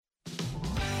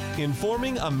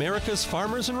informing America's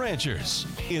farmers and ranchers.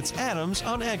 It's Adams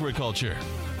on Agriculture,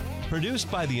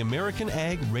 produced by the American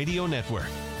Ag Radio Network.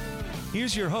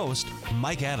 Here's your host,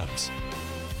 Mike Adams.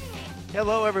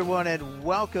 Hello, everyone, and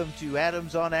welcome to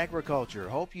Adams on Agriculture.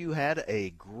 Hope you had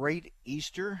a great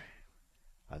Easter.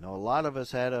 I know a lot of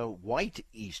us had a white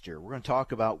Easter. We're going to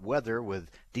talk about weather with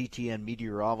DTN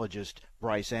meteorologist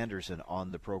Bryce Anderson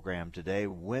on the program today.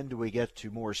 When do we get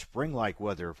to more spring-like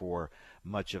weather for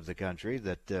much of the country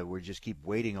that we just keep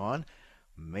waiting on?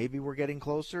 Maybe we're getting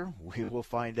closer. We will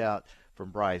find out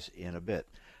from Bryce in a bit.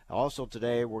 Also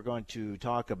today, we're going to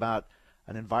talk about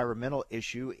an environmental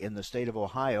issue in the state of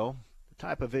Ohio, the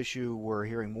type of issue we're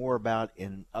hearing more about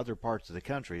in other parts of the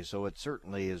country, so it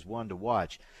certainly is one to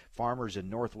watch. Farmers in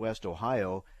northwest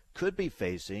Ohio could be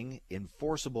facing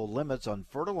enforceable limits on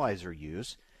fertilizer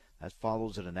use. That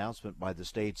follows an announcement by the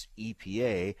state's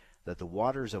EPA that the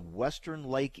waters of western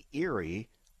Lake Erie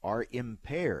are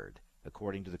impaired,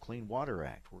 according to the Clean Water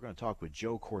Act. We're going to talk with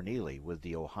Joe Cornely with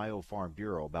the Ohio Farm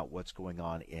Bureau about what's going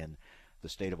on in the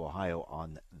state of Ohio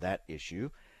on that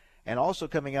issue. And also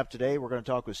coming up today, we're going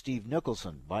to talk with Steve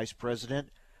Nicholson, Vice President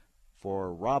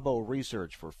for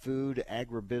RaboResearch for food,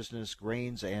 agribusiness,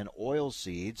 grains, and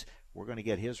oilseeds. We're going to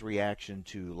get his reaction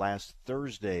to last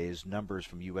Thursday's numbers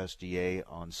from USDA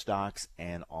on stocks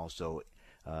and also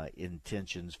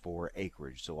intentions for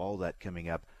acreage. So all that coming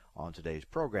up on today's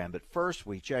program. But first,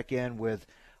 we check in with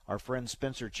our friend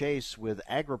Spencer Chase with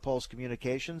AgriPulse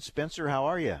Communications. Spencer, how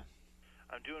are you?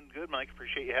 I'm doing good, Mike.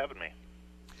 Appreciate you having me.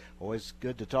 Always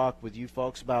good to talk with you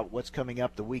folks about what's coming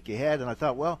up the week ahead. And I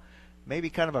thought, well, maybe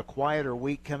kind of a quieter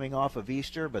week coming off of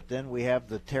Easter, but then we have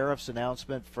the tariffs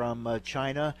announcement from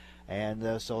China,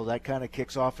 and so that kind of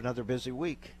kicks off another busy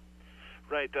week.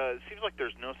 Right. It seems like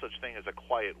there's no such thing as a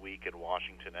quiet week in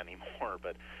Washington anymore,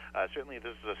 but certainly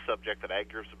this is a subject that ag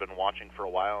groups have been watching for a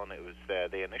while, and it was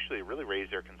they initially really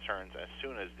raised their concerns as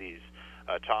soon as these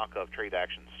talk of trade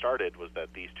action started, was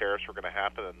that these tariffs were going to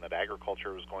happen and that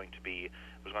agriculture was going to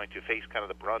face kind of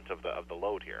the brunt of the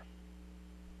load here.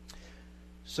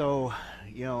 So,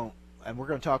 you know, and we're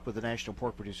going to talk with the National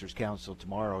Pork Producers Council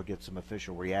tomorrow, get some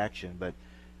official reaction, but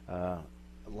a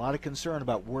lot of concern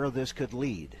about where this could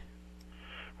lead.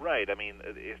 Right. I mean,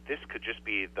 if this could just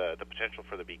be the potential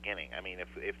for the beginning. I mean,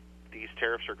 if these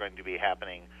tariffs are going to be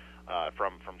happening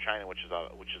from China, which is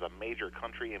a major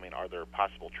country, I mean, are there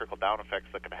possible trickle-down effects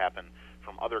that could happen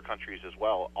from other countries as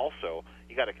well? Also,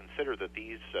 you got to consider that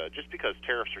these just because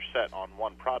tariffs are set on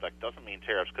one product doesn't mean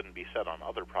tariffs couldn't be set on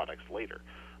other products later.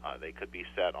 They could be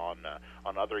set on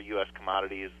other U.S.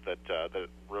 commodities that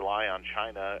rely on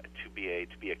China to be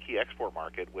a key export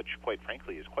market, which, quite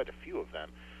frankly, is quite a few of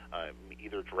them.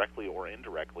 Either directly or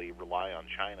indirectly rely on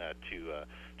China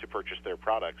to purchase their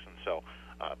products, and so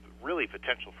really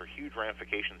potential for huge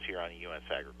ramifications here on U.S.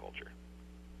 agriculture.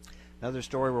 Another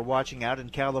story we're watching out in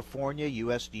California,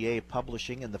 USDA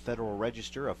publishing in the Federal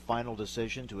Register a final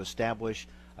decision to establish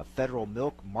a federal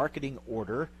milk marketing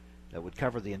order that would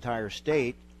cover the entire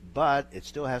state, but it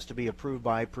still has to be approved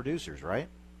by producers, right?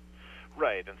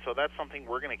 Right, and so that's something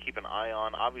we're going to keep an eye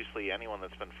on. Obviously, anyone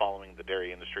that's been following the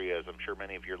dairy industry, as I'm sure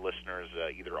many of your listeners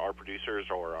either are producers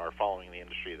or are following the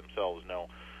industry themselves, know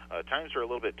times are a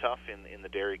little bit tough in the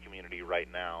dairy community right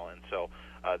now, and so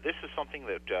this is something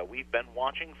that we've been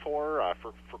watching for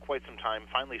quite some time.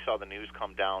 Finally saw the news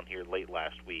come down here late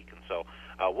last week, and so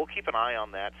we'll keep an eye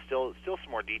on that. Still some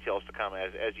more details to come.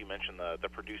 As you mentioned, the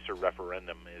producer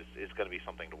referendum is going to be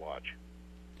something to watch.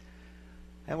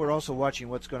 And we're also watching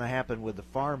what's going to happen with the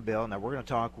Farm Bill. Now, we're going to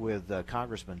talk with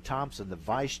Congressman Thompson, the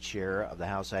Vice Chair of the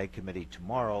House Ag Committee,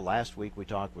 tomorrow. Last week we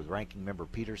talked with Ranking Member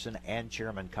Peterson and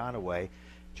Chairman Conaway.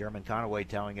 Chairman Conaway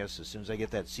telling us as soon as they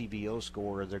get that CBO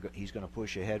score, he's going to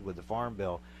push ahead with the Farm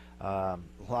Bill. A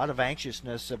lot of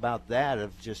anxiousness about that,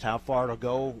 of just how far it'll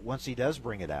go once he does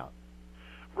bring it out.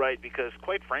 Right, because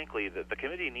quite frankly, the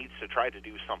committee needs to try to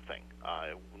do something.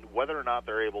 Whether or not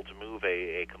they're able to move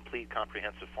a complete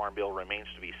comprehensive farm bill remains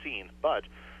to be seen, but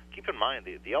keep in mind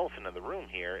the elephant in the room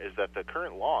here is that the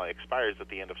current law expires at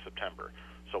the end of September.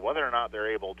 So whether or not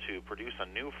they're able to produce a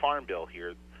new farm bill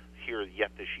here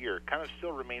yet this year kind of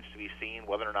still remains to be seen.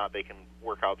 Whether or not they can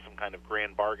work out some kind of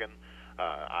grand bargain,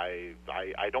 I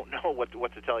don't know what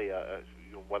to tell you,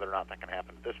 whether or not that can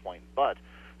happen at this point, but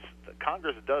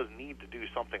Congress does need to do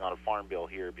something on a farm bill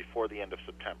here before the end of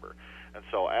September. And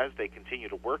so as they continue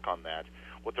to work on that,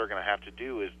 what they're going to have to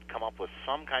do is come up with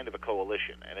some kind of a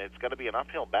coalition. And it's going to be an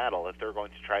uphill battle if they're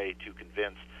going to try to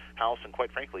convince House and,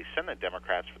 quite frankly, Senate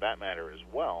Democrats, for that matter, as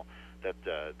well, that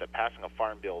passing a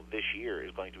farm bill this year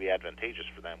is going to be advantageous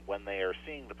for them when they are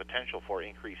seeing the potential for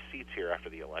increased seats here after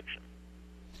the election.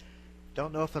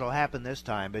 Don't know if it'll happen this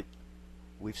time, but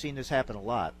we've seen this happen a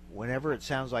lot. Whenever it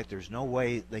sounds like there's no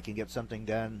way they can get something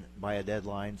done by a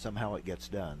deadline, somehow it gets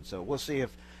done. So we'll see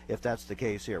if that's the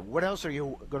case here. What else are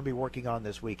you going to be working on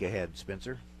this week ahead,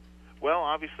 Spencer? Well,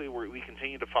 obviously, we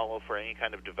continue to follow for any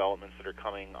kind of developments that are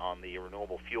coming on the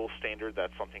renewable fuel standard.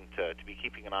 That's something to be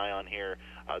keeping an eye on here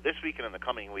this week and in the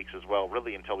coming weeks as well,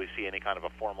 really until we see any kind of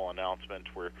a formal announcement.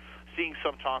 We're seeing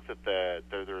some talk that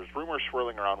there's rumors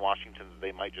swirling around Washington that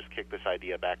they might just kick this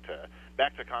idea back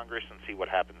to Congress and see what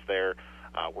happens there.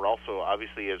 We're also,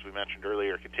 obviously, as we mentioned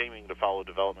earlier, continuing to follow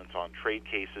developments on trade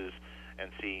cases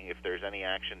and seeing if there's any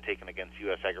action taken against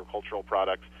U.S. agricultural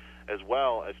products, as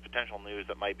well as potential news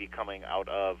that might be coming out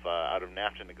of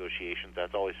NAFTA negotiations.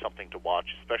 That's always something to watch,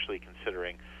 especially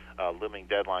considering looming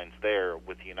deadlines there,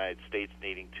 with the United States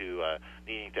needing to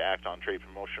act on Trade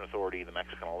Promotion Authority, the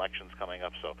Mexican elections coming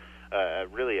up. So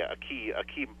really a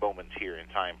key moment here in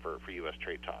time for U.S.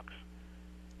 trade talks.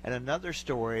 And another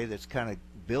story that's kind of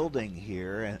building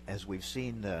here, as we've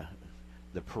seen the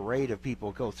parade of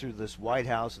people go through this White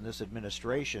House and this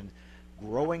administration,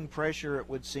 growing pressure, it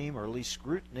would seem, or at least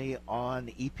scrutiny on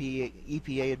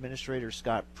EPA Administrator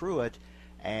Scott Pruitt,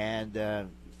 and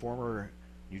former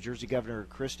New Jersey Governor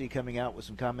Christie coming out with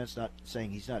some comments, not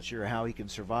saying he's not sure how he can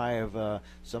survive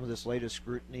some of this latest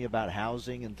scrutiny about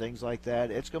housing and things like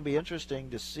that. It's going to be interesting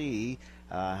to see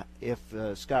if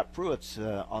Scott Pruitt's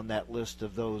on that list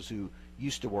of those who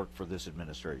used to work for this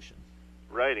administration.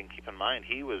 Right, and keep in mind,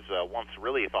 he was once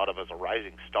really thought of as a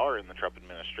rising star in the Trump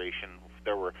administration.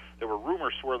 There were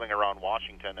rumors swirling around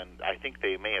Washington, and I think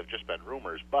they may have just been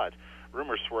rumors, but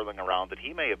rumors swirling around that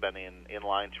he may have been in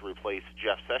line to replace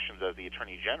Jeff Sessions as the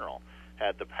Attorney General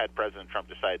had President Trump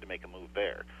decided to make a move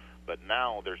there. But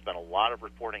now there's been a lot of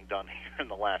reporting done here in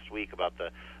the last week about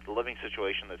the living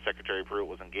situation that Secretary Pruitt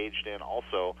was engaged in.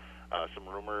 Also, some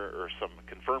rumor or some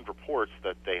confirmed reports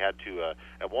that they had to,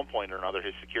 at one point or another,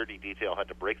 his security detail had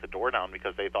to break the door down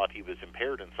because they thought he was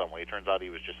impaired in some way. It turns out he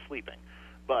was just sleeping.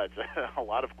 But a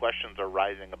lot of questions are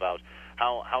rising about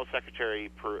how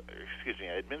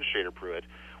Administrator Pruitt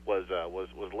was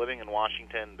living in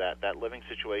Washington. That living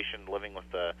situation, living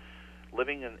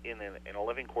in a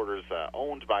living quarters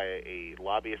owned by a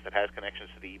lobbyist that has connections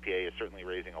to the EPA, is certainly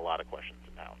raising a lot of questions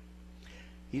in town.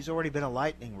 He's already been a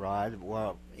lightning rod.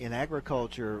 Well, in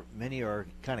agriculture, many are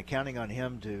kind of counting on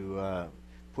him to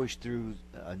push through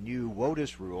a new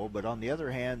WOTUS rule, but on the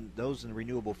other hand, those in the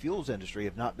renewable fuels industry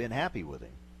have not been happy with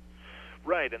him.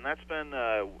 Right, and that's been,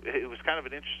 it was kind of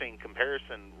an interesting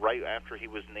comparison right after he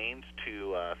was named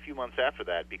to a few months after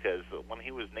that, because when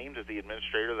he was named as the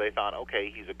administrator, they thought,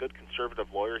 okay, he's a good conservative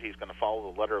lawyer, he's going to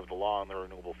follow the letter of the law on the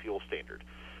renewable fuel standard.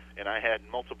 And I had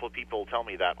multiple people tell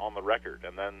me that on the record,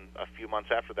 and then a few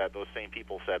months after that, those same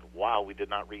people said, wow, we did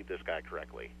not read this guy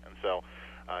correctly. And so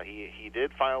he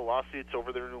did file lawsuits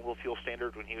over the renewable fuel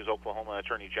standard when he was Oklahoma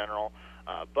Attorney General,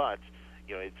 but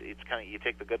you know, it's kind of, you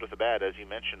take the good with the bad. As you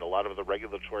mentioned, a lot of the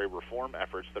regulatory reform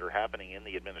efforts that are happening in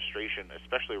the administration,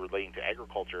 especially relating to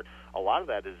agriculture, a lot of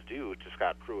that is due to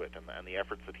Scott Pruitt and the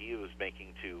efforts that he was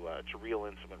making to reel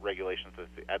in some regulations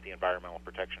at the Environmental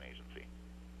Protection Agency.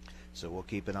 So we'll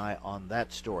keep an eye on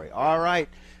that story. All right.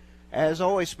 As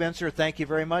always, Spencer, thank you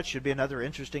very much. Should be another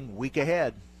interesting week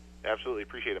ahead. Absolutely.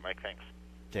 Appreciate it, Mike. Thanks.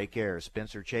 Take care.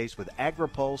 Spencer Chase with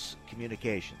AgriPulse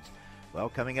Communications. Well,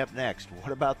 coming up next,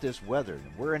 what about this weather?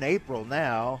 We're in April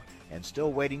now and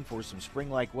still waiting for some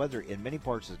spring-like weather in many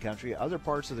parts of the country. Other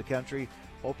parts of the country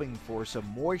hoping for some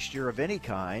moisture of any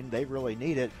kind. They really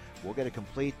need it. We'll get a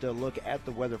complete look at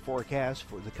the weather forecast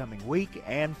for the coming week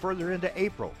and further into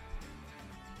April,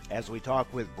 as we talk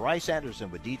with Bryce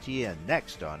Anderson with DTN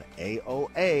next on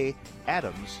AOA,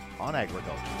 Adams on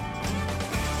Agriculture.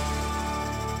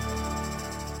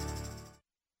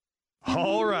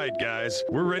 All right, guys,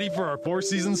 we're ready for our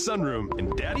four-season sunroom,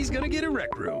 and Daddy's gonna get a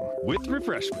rec room with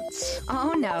refreshments.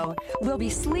 Oh, no, we'll be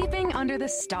sleeping under the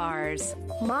stars.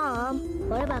 Mom,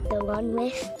 what about the one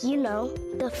with,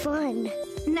 the fun?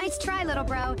 Nice try, little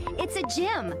bro. It's a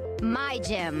gym. My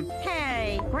gym.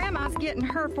 Hey, Grandma's getting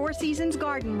her Four Seasons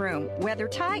garden room. Weather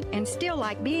tight and still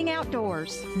like being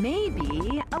outdoors.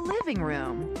 Maybe a living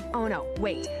room. Oh, no,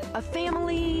 wait, a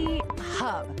family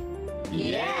hub.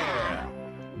 Yeah!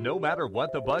 No matter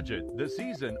what the budget, the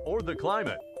season, or the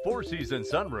climate, Four Seasons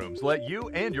Sunrooms let you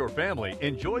and your family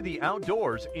enjoy the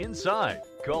outdoors inside.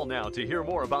 Call now to hear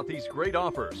more about these great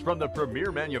offers from the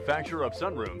premier manufacturer of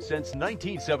sunrooms since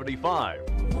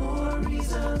 1975. More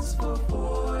reasons for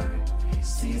Four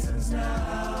Seasons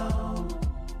now.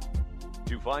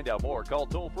 To find out more, call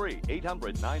toll-free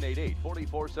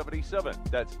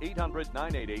 800-988-4477. That's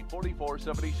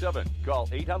 800-988-4477. Call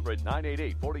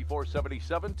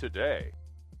 800-988-4477 today.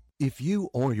 If you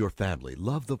or your family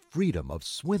love the freedom of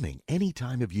swimming any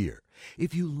time of year,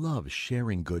 if you love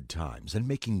sharing good times and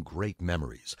making great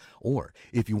memories, or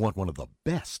if you want one of the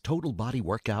best total body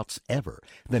workouts ever,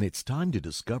 then it's time to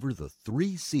discover the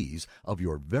 3 C's of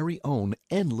your very own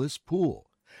endless pool.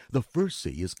 The first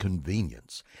C is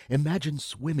convenience. Imagine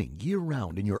swimming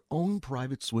year-round in your own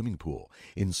private swimming pool,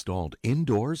 installed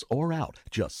indoors or out,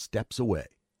 just steps away.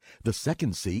 The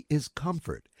second C is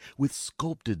comfort. With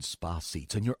sculpted spa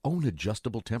seats and your own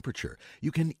adjustable temperature,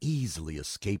 you can easily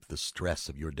escape the stress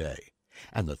of your day.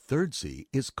 And the third C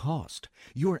is cost.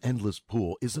 Your endless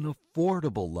pool is an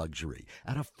affordable luxury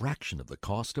at a fraction of the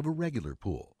cost of a regular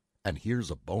pool. And here's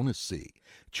a bonus C,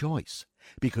 choice.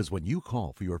 Because when you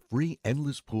call for your free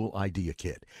Endless Pool Idea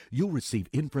Kit, you'll receive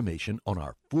information on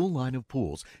our full line of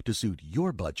pools to suit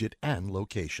your budget and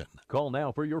location. Call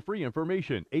now for your free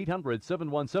information.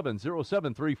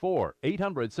 800-717-0734.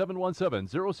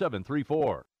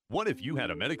 800-717-0734. What if you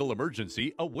had a medical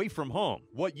emergency away from home?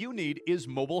 What you need is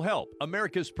Mobile Help,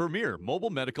 America's premier mobile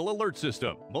medical alert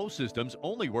system. Most systems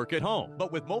only work at home,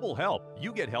 but with Mobile Help,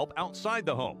 you get help outside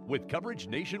the home with coverage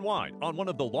nationwide on one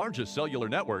of the largest cellular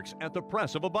networks at the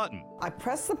press of a button. I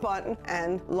pressed the button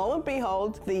and lo and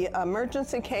behold, the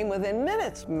emergency came within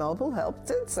minutes. Mobile Help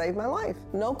did save my life.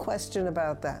 No question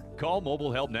about that. Call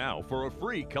Mobile Help now for a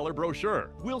free color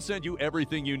brochure. We'll send you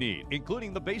everything you need,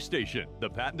 including the base station, the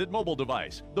patented mobile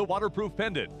device, the waterproof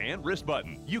pendant, and wrist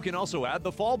button. You can also add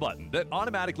the fall button that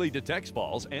automatically detects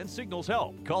falls and signals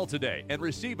help. Call today and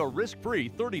receive a risk-free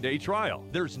 30-day trial.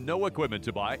 There's no equipment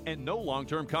to buy and no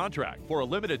long-term contract. For a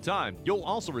limited time, you'll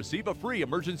also receive a free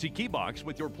emergency key box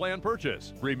with your planned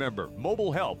purchase. Remember,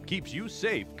 Mobile Help keeps you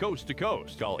safe coast to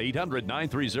coast. Call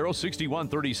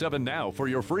 800-930-6137 now for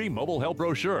your free Mobile Help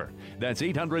brochure. That's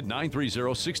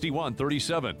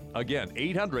 800-930-6137. Again,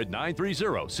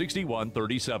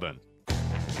 800-930-6137.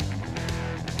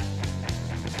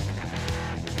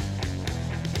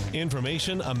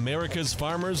 Information America's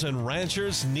farmers and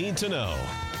ranchers need to know.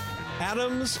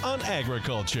 Adams on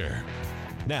Agriculture.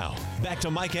 Now, back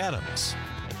to Mike Adams.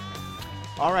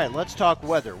 All right, let's talk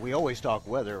weather. We always talk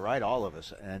weather, right? All of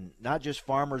us. And not just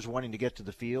farmers wanting to get to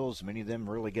the fields, many of them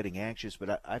really getting anxious,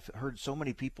 but I've heard so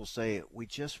many people say, we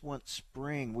just want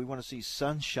spring. We want to see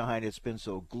sunshine. It's been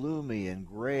so gloomy and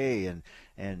gray, and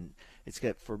it's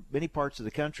got, for many parts of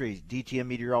the country, DTM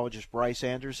meteorologist Bryce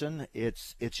Anderson,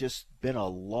 it's just been a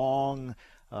long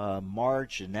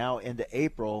March and now into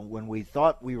April. When we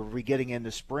thought we were getting into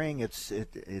spring, it's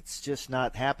just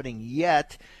not happening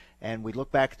yet. And we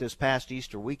look back at this past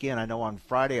Easter weekend. I know on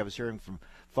Friday I was hearing from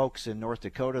folks in North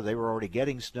Dakota. They were already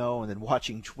getting snow, and then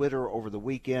watching Twitter over the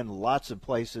weekend, lots of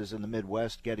places in the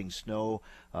Midwest getting snow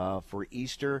for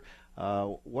Easter.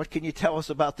 What can you tell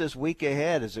us about this week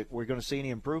ahead? We're going to see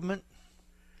any improvement?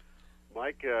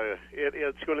 Mike,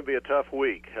 it's going to be a tough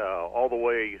week all the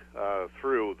way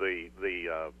through the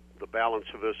balance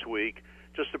of this week.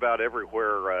 Just about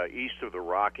everywhere east of the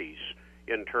Rockies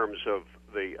in terms of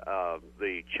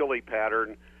the chilly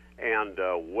pattern and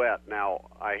wet. Now,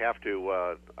 I have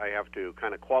to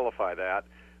kind of qualify that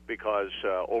because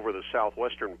over the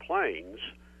southwestern plains,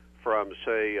 from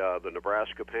say the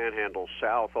Nebraska Panhandle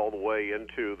south all the way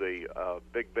into the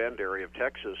Big Bend area of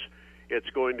Texas, it's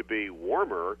going to be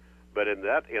warmer. But in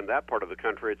that part of the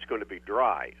country, it's going to be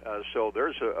dry. So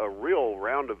there's a real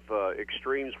round of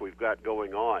extremes we've got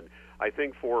going on. I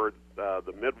think for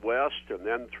the Midwest and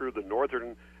then through the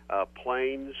northern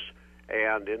plains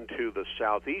and into the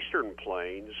southeastern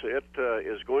plains, it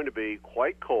is going to be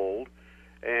quite cold,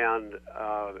 and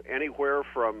anywhere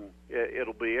from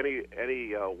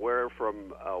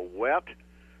wet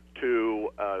to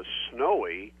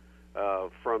snowy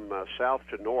from south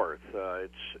to north.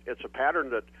 It's a pattern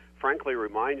that frankly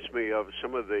reminds me of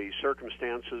some of the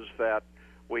circumstances that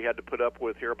we had to put up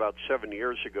with here about 7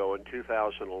 years ago in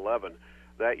 2011.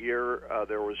 That year,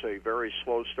 there was a very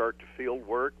slow start to field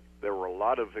work. There were a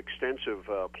lot of extensive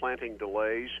planting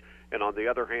delays, and on the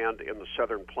other hand, in the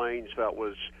southern plains, that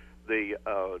was the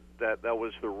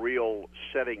real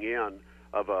setting in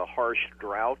of a harsh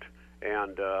drought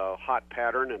and hot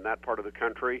pattern in that part of the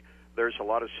country. There's a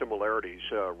lot of similarities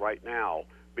right now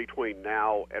between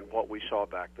now and what we saw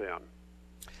back then.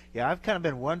 Yeah, I've kind of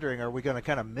been wondering, are we going to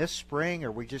kind of miss spring?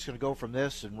 Are we just going to go from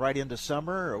this and right into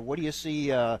summer? Or what do you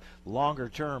see longer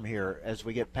term here as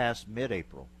we get past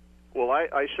mid-April? Well,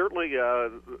 I certainly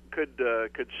could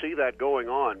see that going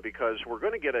on, because we're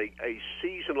going to get a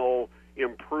seasonal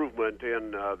improvement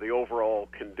in the overall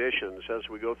conditions as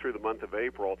we go through the month of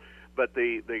April. But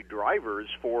the drivers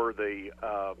for the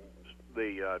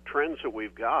trends that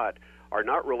we've got are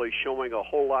not really showing a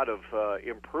whole lot of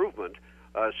improvement,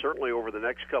 certainly over the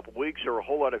next couple weeks, or a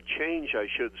whole lot of change, I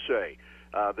should say.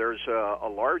 There's a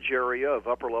large area of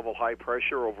upper-level high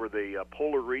pressure over the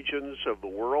polar regions of the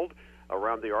world,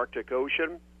 around the Arctic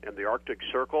Ocean and the Arctic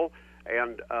Circle,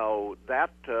 and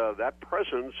that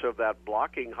presence of that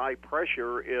blocking high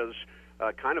pressure is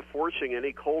kind of forcing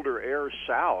any colder air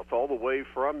south, all the way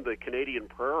from the Canadian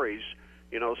prairies,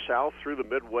 south through the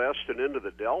Midwest and into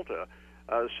the Delta.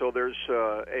 So there's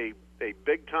a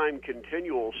big-time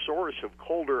continual source of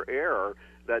colder air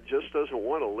that just doesn't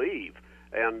want to leave.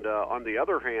 And on the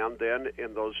other hand, then,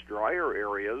 in those drier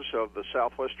areas of the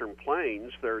southwestern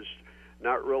plains, there's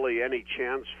not really any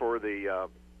chance for the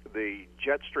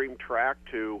jet stream track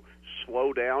to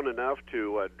slow down enough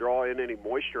to draw in any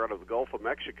moisture out of the Gulf of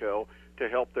Mexico to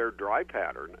help their dry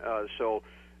pattern. So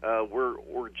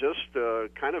we're just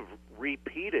kind of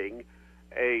repeating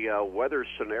a weather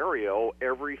scenario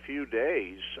every few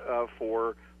days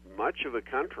for much of the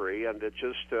country, and it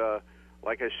just,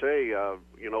 like I say,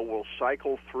 we'll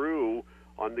cycle through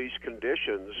on these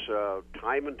conditions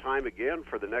time and time again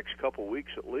for the next couple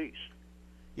weeks at least.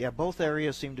 Yeah, both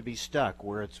areas seem to be stuck.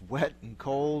 Where it's wet and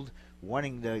cold,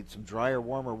 wanting some drier,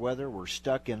 warmer weather, we're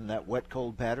stuck in that wet,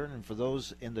 cold pattern. And for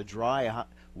those in the dry,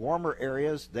 warmer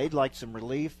areas, they'd like some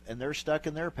relief, and they're stuck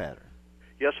in their pattern.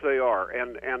 Yes, they are.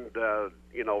 And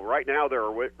right now there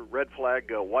are red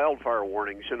flag wildfire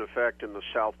warnings in effect in the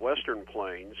southwestern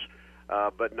plains,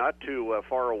 but not too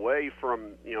far away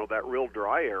from, that real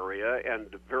dry area, and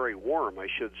very warm, I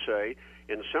should say.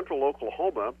 In central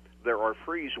Oklahoma, there are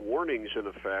freeze warnings in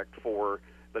effect for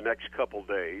the next couple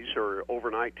days, or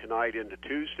overnight tonight into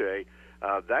Tuesday.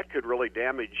 That could really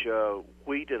damage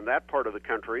wheat in that part of the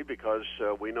country, because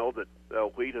we know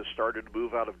that wheat has started to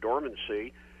move out of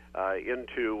dormancy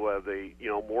into the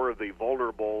more of the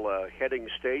vulnerable heading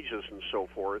stages and so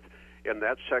forth in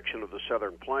that section of the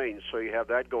southern plains. So you have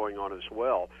that going on as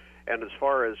well. And as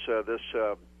far as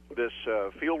this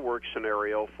fieldwork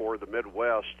scenario for the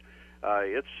Midwest,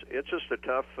 it's just a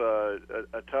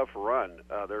tough run.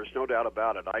 There's no doubt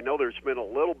about it. I know there's been a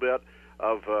little bit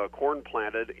of corn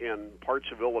planted in parts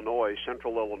of Illinois,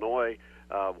 central Illinois,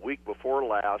 week before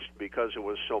last because it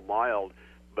was so mild.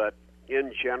 But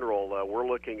in general, we're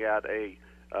looking at a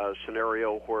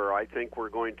scenario where I think we're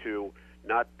going to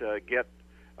not get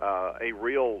a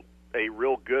real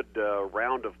good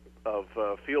round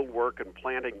of field work and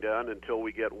planting done until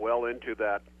we get well into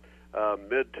that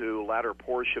mid to latter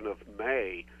portion of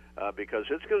May, because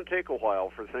it's going to take a while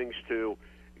for things to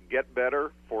get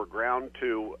better, for ground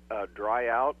to dry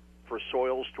out, for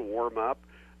soils to warm up.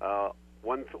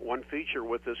 One feature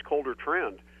with this colder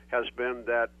trend has been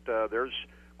that there's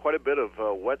quite a bit of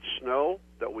wet snow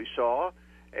that we saw,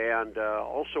 and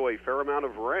also a fair amount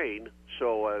of rain.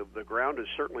 So the ground is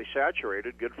certainly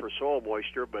saturated, good for soil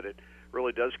moisture, but it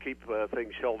really does keep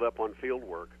things held up on field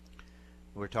work.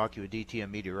 We're talking with DTM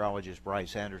meteorologist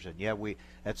Bryce Anderson. Yeah, we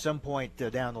at some point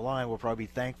down the line we'll probably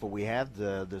be thankful we had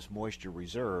this moisture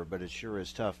reserve, but it sure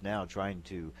is tough now trying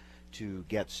to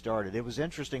get started. It was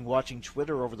interesting watching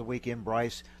Twitter over the weekend,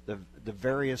 Bryce, the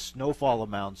various snowfall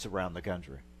amounts around the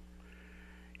country.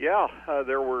 Yeah,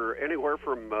 there were anywhere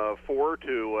from 4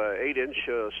 to 8 inch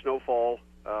snowfall,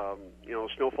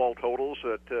 snowfall totals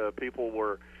that people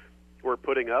were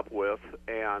putting up with,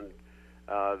 and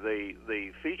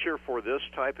the feature for this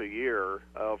type of year,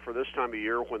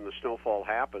 when the snowfall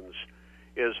happens,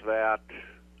 is that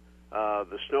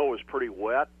the snow is pretty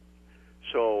wet.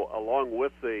 So along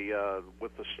with the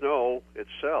snow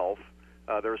itself,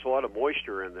 there's a lot of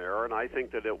moisture in there, and I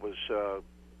think that it was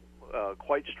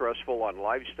quite stressful on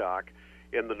livestock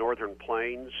in the northern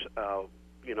plains.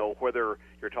 Whether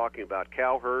you're talking about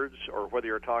cow herds or whether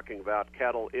you're talking about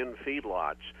cattle in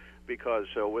feedlots, because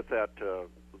with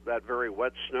that very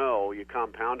wet snow, you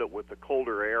compound it with the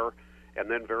colder air and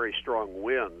then very strong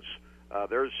winds.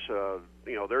 There's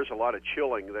a lot of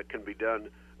chilling that can be done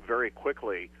very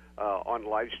quickly on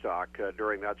livestock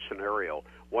during that scenario.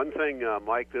 One thing,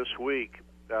 Mike, this week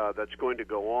that's going to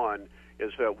go on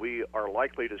is that we are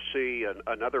likely to see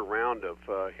another round of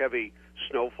heavy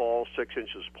snowfall, 6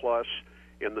 inches plus,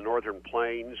 in the northern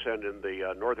plains and in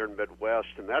the northern Midwest,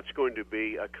 and that's going to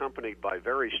be accompanied by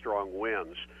very strong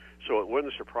winds. So it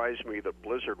wouldn't surprise me that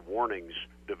blizzard warnings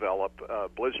develop,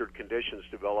 blizzard conditions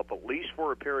develop, at least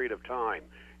for a period of time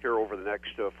here over the next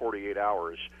 48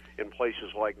 hours in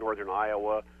places like northern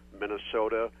Iowa,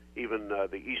 Minnesota, even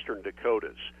the eastern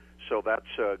Dakotas. So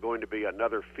that's going to be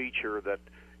another feature that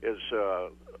is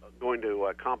going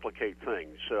to complicate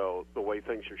things. So the way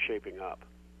things are shaping up.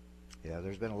 Yeah,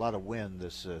 there's been a lot of wind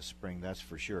this spring, that's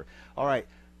for sure. All right,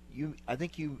 I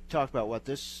think you talked about what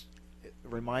this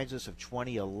reminds us of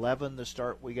 2011, the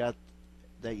start we got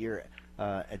that year.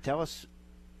 And tell us,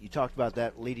 you talked about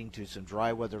that leading to some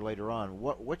dry weather later on.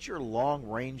 What's your long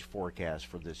range forecast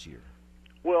for this year?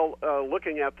 Well,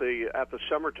 looking at the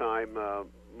summertime,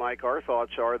 Mike, our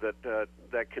thoughts are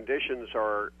that conditions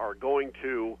are going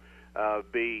to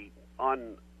be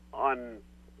on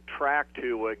track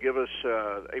to give us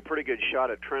a pretty good shot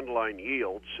at trendline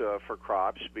yields for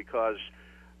crops, because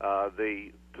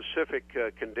the Pacific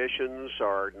conditions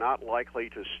are not likely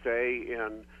to stay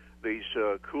in these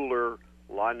cooler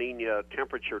La Nina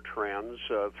temperature trends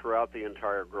throughout the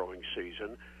entire growing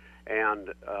season. And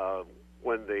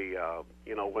when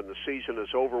the season is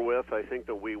over with, I think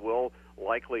that we will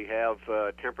likely have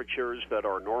temperatures that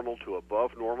are normal to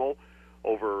above normal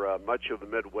over much of the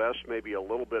Midwest, maybe a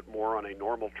little bit more on a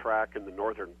normal track in the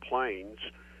northern plains.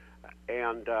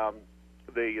 And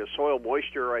the soil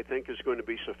moisture, I think, is going to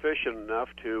be sufficient enough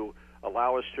to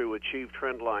allow us to achieve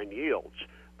trendline yields.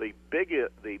 The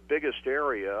biggest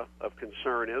area of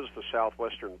concern is the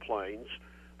southwestern plains.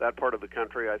 That part of the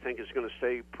country, I think, is going to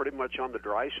stay pretty much on the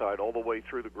dry side all the way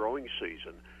through the growing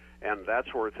season, and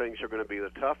that's where things are going to be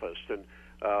the toughest. And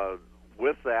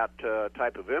with that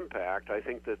type of impact, I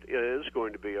think that it is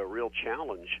going to be a real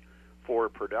challenge for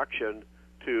production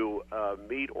to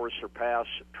meet or surpass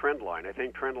trend line. I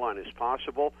think trend line is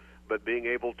possible, but being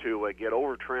able to get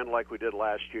over trend like we did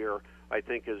last year, I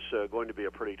think is going to be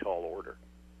a pretty tall order.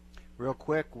 Real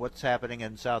quick, what's happening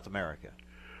in South America?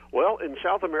 Well, in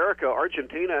South America,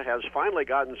 Argentina has finally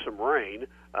gotten some rain.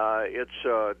 It's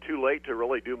too late to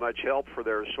really do much help for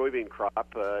their soybean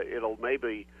crop. It'll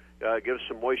maybe give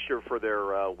some moisture for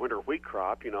their winter wheat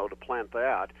crop, to plant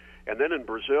that. And then in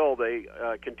Brazil, they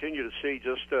continue to see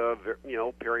just,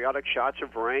 periodic shots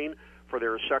of rain for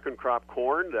their second crop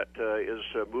corn that is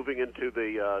moving into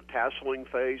the tasseling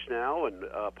phase now and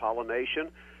pollination.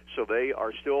 So they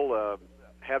are still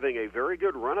having a very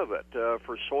good run of it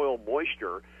for soil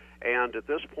moisture. And at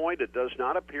this point, it does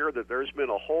not appear that there's been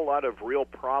a whole lot of real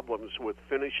problems with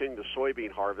finishing the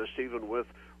soybean harvest, even with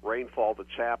rainfall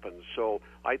that's happened. So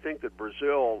I think that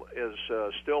Brazil is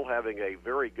still having a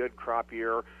very good crop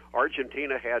year.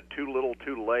 Argentina had too little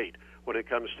too late when it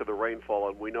comes to the rainfall,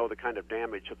 and we know the kind of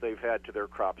damage that they've had to their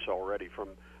crops already from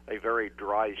a very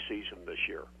dry season this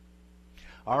year.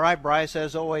 All right, Bryce,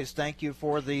 as always, thank you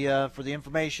for the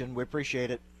information. We appreciate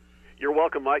it. You're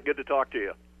welcome, Mike. Good to talk to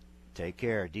you. Take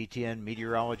care. DTN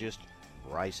meteorologist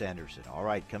Bryce Anderson. All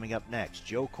right, coming up next,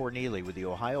 Joe Cornely with the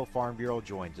Ohio Farm Bureau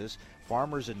joins us.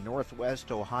 Farmers in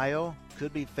northwest Ohio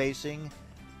could be facing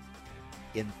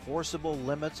enforceable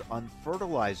limits on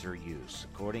fertilizer use.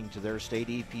 According to their state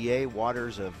EPA,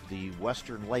 waters of the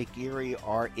western Lake Erie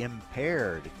are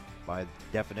impaired by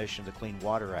definition of the Clean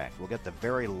Water Act. We'll get the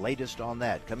very latest on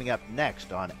that coming up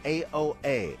next on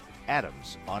AOA,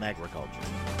 Adams on Agriculture.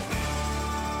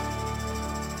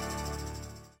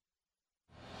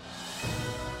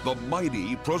 The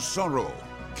mighty Prosaro,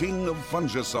 king of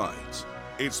fungicides.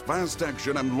 Its fast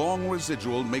action and long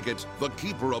residual make it the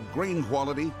keeper of grain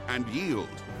quality and yield,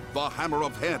 the hammer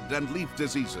of head and leaf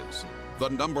diseases, the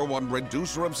 #1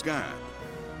 reducer of scab.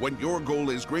 When your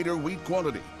goal is greater wheat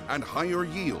quality and higher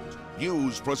yield,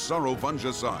 use Prosaro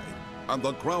fungicide, and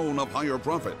the crown of higher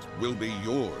profit will be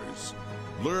yours.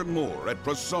 Learn more at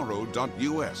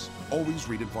prosaro.us. Always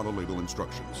read and follow label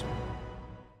instructions.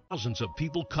 Thousands of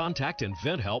people contact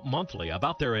InventHelp monthly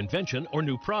about their invention or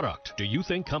new product. Do you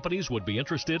think companies would be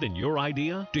interested in your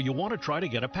idea? Do you want to try to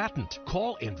get a patent?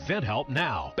 Call InventHelp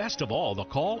now. Best of all, the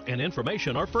call and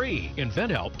information are free.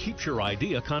 InventHelp keeps your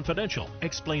idea confidential,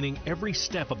 explaining every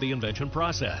step of the invention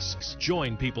process.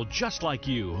 Join people just like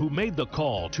you who made the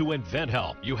call to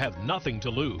InventHelp. You have nothing to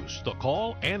lose. The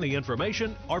call and the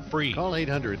information are free. Call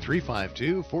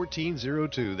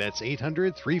 800-352-1402. That's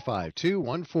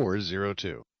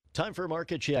 800-352-1402. Time for a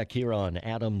market check here on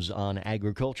Adams on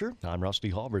Agriculture. I'm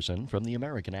Rusty Halverson from the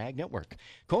American Ag Network.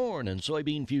 Corn and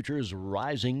soybean futures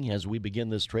rising as we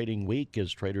begin this trading week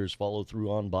as traders follow through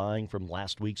on buying from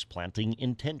last week's planting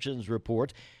intentions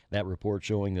report. That report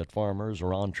showing that farmers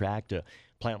are on track to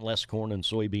plant less corn and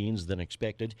soybeans than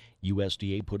expected.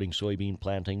 USDA putting soybean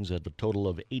plantings at a total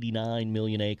of 89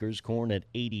 million acres, corn at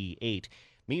 88.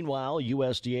 Meanwhile,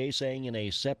 USDA saying in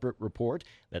a separate report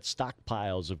that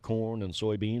stockpiles of corn and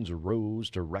soybeans rose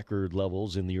to record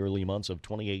levels in the early months of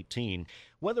 2018.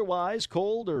 Weather-wise,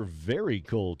 cold or very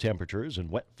cold temperatures and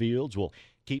wet fields will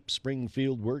keep spring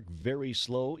field work very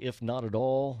slow, if not at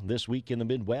all, this week in the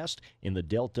Midwest. In the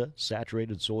Delta,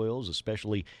 saturated soils,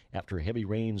 especially after heavy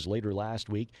rains later last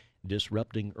week,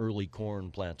 disrupting early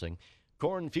corn planting.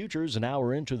 Corn futures an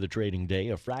hour into the trading day,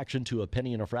 a fraction to a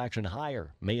penny and a fraction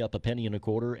higher. May up a penny and a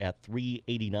quarter at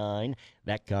 $3.89.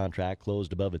 That contract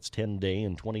closed above its 10-day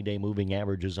and 20-day moving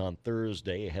averages on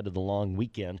Thursday ahead of the long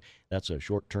weekend. That's a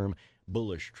short-term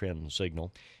bullish trend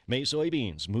signal. May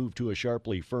soybeans moved to a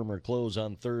sharply firmer close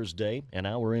on Thursday. An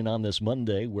hour in on this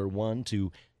Monday, we're 1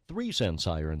 to 3 cents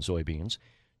higher in soybeans.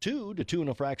 2 to 2 and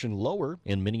a fraction lower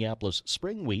in Minneapolis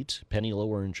spring wheat, penny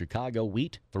lower in Chicago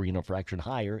wheat, 3 and a fraction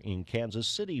higher in Kansas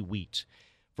City wheat.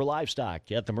 For livestock,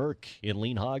 at the Merc in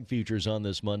lean hog futures on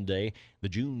this Monday, the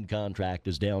June contract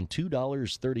is down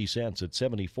 $2.30 at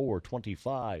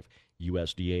 $74.25.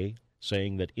 USDA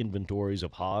saying that inventories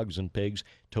of hogs and pigs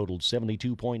totaled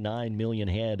 72.9 million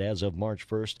head as of March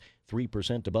 1st,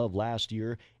 3% above last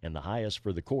year and the highest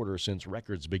for the quarter since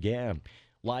records began.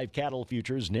 Live cattle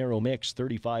futures narrow mix,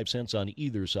 35 cents on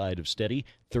either side of steady,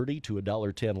 30 to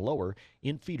 $1.10 lower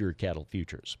in feeder cattle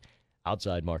futures.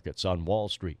 Outside markets on Wall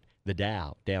Street, the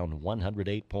Dow down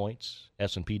 108 points,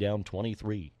 S&P down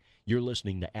 23. You're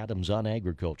listening to Adams on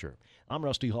Agriculture. I'm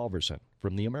Rusty Halverson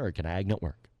from the American Ag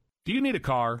Network. Do you need a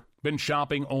car? Been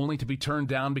shopping only to be turned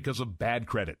down because of bad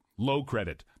credit, low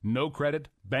credit, no credit,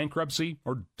 bankruptcy,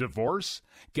 or divorce?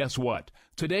 Guess what?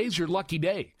 Today's your lucky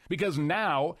day, because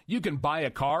now you can buy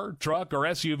a car, truck, or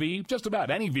SUV, just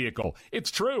about any vehicle. It's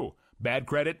true. Bad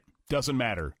credit doesn't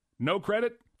matter. No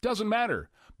credit doesn't matter.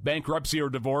 Bankruptcy or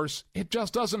divorce, it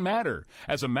just doesn't matter.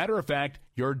 As a matter of fact,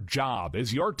 your job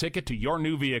is your ticket to your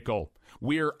new vehicle.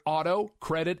 We're Auto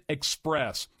Credit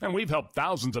Express, and we've helped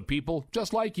thousands of people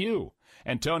just like you.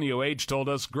 Antonio H. told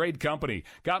us, great company,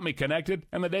 got me connected,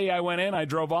 and the day I went in, I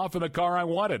drove off in the car I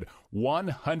wanted.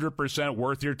 100%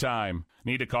 worth your time.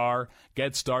 Need a car?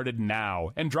 Get started now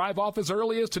and drive off as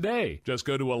early as today. Just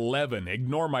go to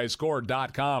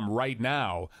 11ignoremyscore.com right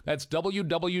now. That's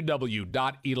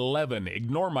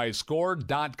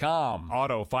www.11ignoremyscore.com.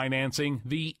 Auto financing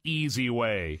the easy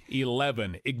way.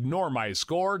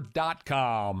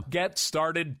 11ignoremyscore.com. Get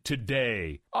started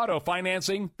today. Auto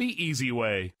financing the easy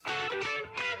way.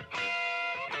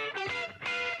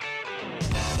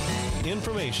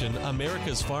 Information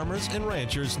America's farmers and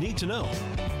ranchers need to know.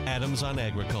 Adams on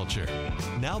Agriculture.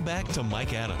 Now back to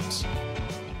Mike Adams.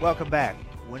 Welcome back.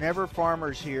 Whenever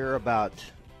farmers hear about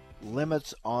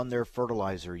limits on their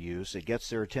fertilizer use, it gets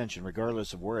their attention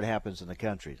regardless of where it happens in the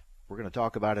country. We're going to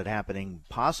talk about it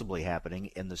possibly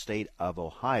happening in the state of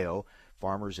Ohio.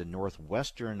 Farmers in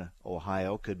northwestern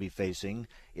Ohio could be facing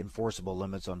enforceable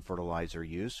limits on fertilizer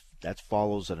use. That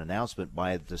follows an announcement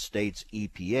by the state's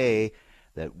EPA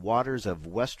that waters of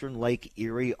western Lake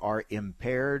Erie are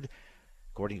impaired,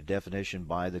 according to definition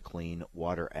by the Clean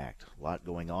Water Act. A lot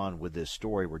going on with this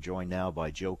story. We're joined now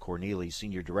by Joe Cornely,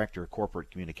 Senior Director of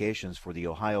Corporate Communications for the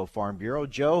Ohio Farm Bureau.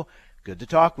 Joe, good to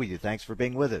talk with you. Thanks for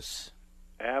being with us.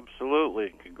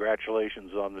 Absolutely.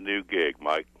 Congratulations on the new gig,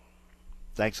 Mike.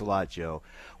 Thanks a lot, Joe.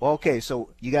 Well, okay, so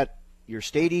you got your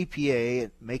state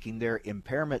EPA making their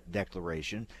impairment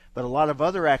declaration, but a lot of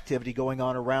other activity going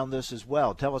on around this as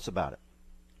well. Tell us about it.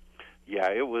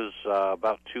 Yeah, it was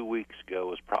about 2 weeks ago.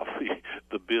 It was probably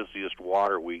the busiest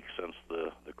water week since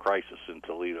the crisis in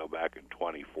Toledo back in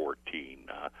 2014.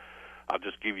 I'll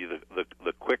just give you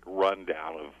the quick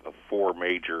rundown of four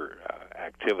major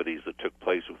activities that took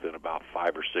place within about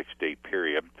 5 or 6 day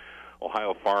period.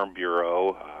 Ohio Farm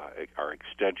Bureau, our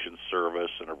Extension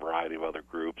Service, and a variety of other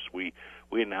groups, we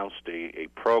announced a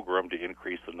program to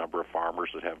increase the number of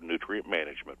farmers that have nutrient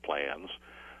management plans.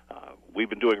 We've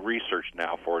been doing research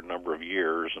now for a number of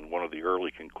years, and one of the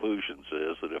early conclusions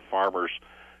is that if farmers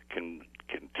can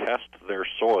test their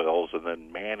soils and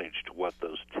then manage to what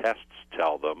those tests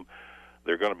tell them,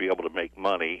 they're going to be able to make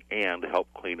money and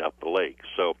help clean up the lake.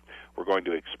 So we're going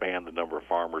to expand the number of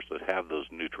farmers that have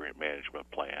those nutrient management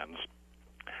plans.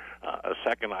 A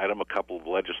second item, a couple of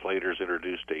legislators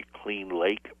introduced a Clean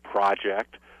Lake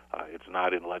project. It's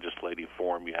not in legislative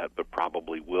form yet, but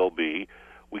probably will be.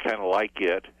 We kind of like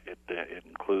it. It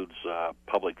includes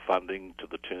public funding to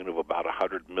the tune of about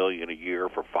 $100 million a year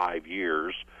for 5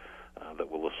 years that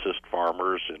will assist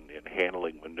farmers in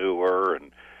handling manure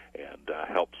and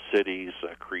help cities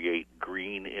create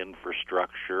green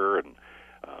infrastructure and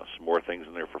some more things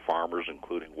in there for farmers,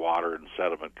 including water and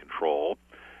sediment control.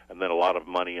 And then a lot of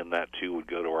money in that, too, would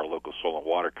go to our local soil and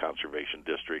water conservation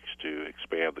districts to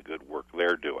expand the good work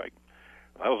they're doing.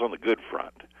 That was on the good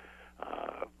front.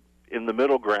 In the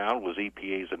middle ground was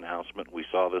EPA's announcement. We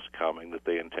saw this coming, that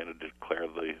they intended to declare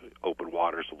the open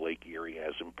waters of Lake Erie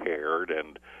as impaired,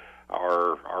 and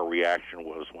our reaction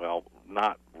was, well,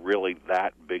 not really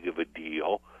that big of a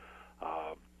deal.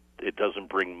 It doesn't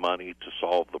bring money to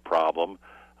solve the problem.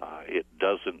 It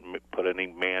doesn't put any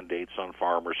mandates on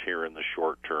farmers here in the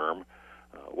short term.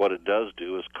 What it does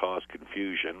do is cause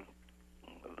confusion.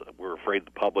 We're afraid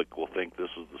the public will think this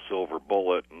is the silver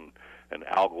bullet and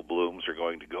algal blooms are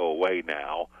going to go away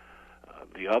now.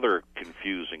 The other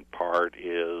confusing part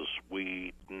is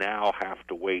we now have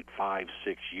to wait 5-6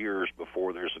 years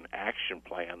before there's an action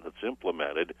plan that's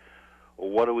implemented. Well,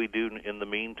 what do we do in the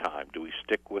meantime? Do we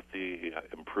stick with the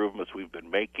improvements we've been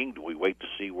making? Do we wait to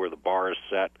see where the bar is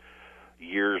set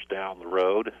years down the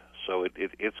road? So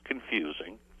it's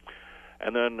confusing.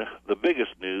 And then the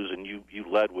biggest news, and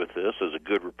you led with this as a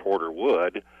good reporter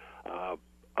would,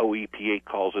 OEPA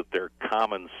calls it their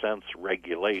common sense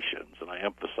regulations, and I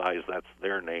emphasize that's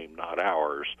their name, not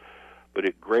ours, but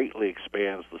it greatly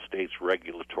expands the state's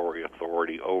regulatory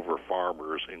authority over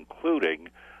farmers, including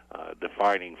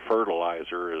defining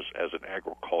fertilizer as an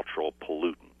agricultural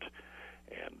pollutant.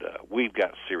 And we've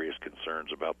got serious concerns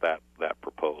about that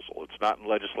proposal. It's not in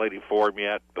legislative form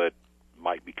yet, but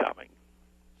might be coming.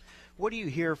 What do you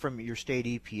hear from your state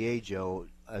EPA, Joe,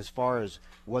 as far as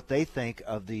what they think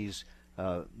of these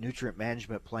nutrient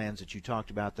management plans that you talked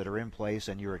about that are in place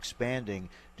and you're expanding?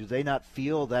 Do they not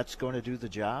feel that's going to do the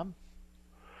job?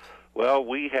 Well,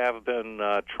 we have been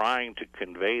trying to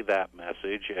convey that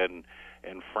message, and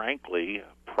frankly,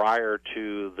 prior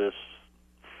to this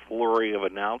flurry of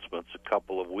announcements a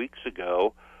couple of weeks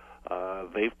ago,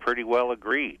 they've pretty well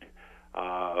agreed.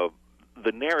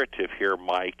 The narrative here,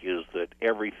 Mike, is that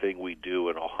everything we do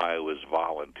in Ohio is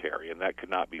voluntary, and that could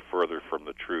not be further from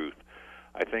the truth.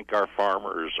 I think our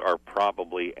farmers are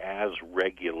probably as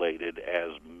regulated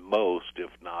as most, if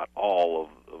not all,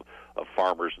 of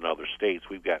farmers in other states.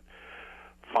 We've got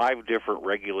 5 different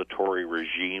regulatory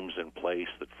regimes in place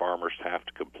that farmers have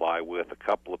to comply with, a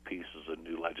couple of pieces of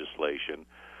new legislation.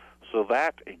 So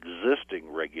that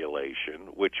existing regulation,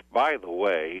 which, by the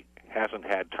way, hasn't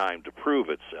had time to prove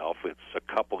itself, it's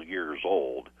a couple years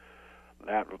old,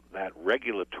 that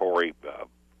regulatory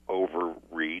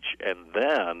overreach, and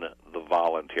then the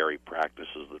voluntary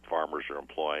practices that farmers are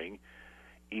employing,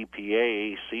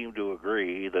 EPA seemed to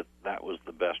agree that that was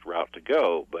the best route to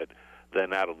go, but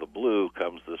then out of the blue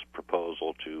comes this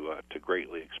proposal to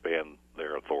greatly expand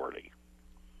their authority.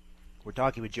 We're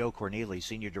talking with Joe Cornely,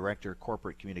 Senior Director of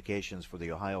Corporate Communications for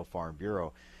the Ohio Farm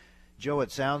Bureau. Joe,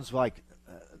 it sounds like,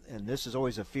 and this is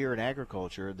always a fear in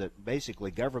agriculture, that basically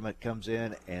government comes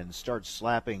in and starts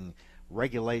slapping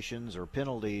regulations or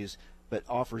penalties but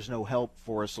offers no help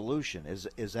for a solution.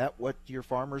 Is that what your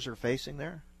farmers are facing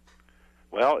there?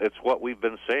 Well, it's what we've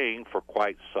been saying for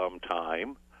quite some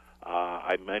time.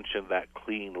 I mentioned that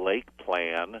Clean Lake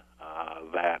plan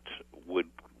that would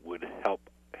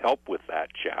help with that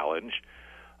challenge.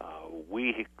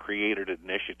 We created an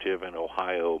initiative in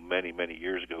Ohio many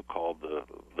years ago called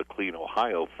the Clean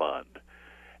Ohio Fund,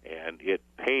 and it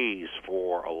pays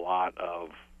for a lot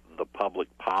of the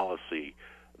public policy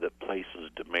that places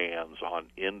demands on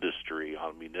industry,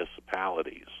 on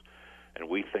municipalities. And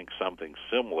we think something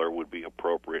similar would be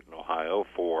appropriate in Ohio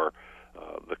for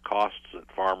the costs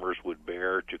that farmers would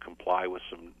bear to comply with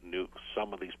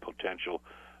some of these potential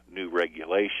new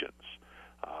regulations.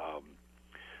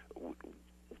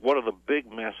 One of the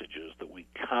big messages that we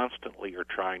constantly are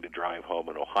trying to drive home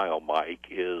in Ohio, Mike,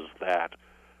 is that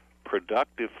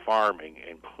productive farming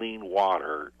and clean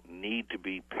water need to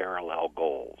be parallel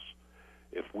goals.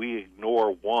 If we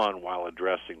ignore one while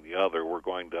addressing the other, we're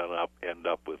going to end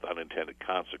up with unintended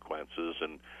consequences.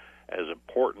 And as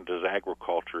important as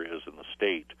agriculture is in the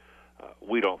state,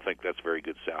 we don't think that's very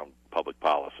good, sound public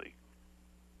policy.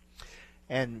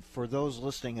 And for those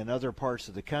listening in other parts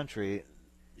of the country,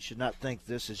 should not think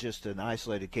this is just an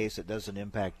isolated case that doesn't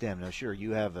impact them. Now, sure,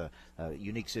 you have a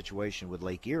unique situation with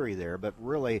Lake Erie there, but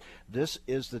really this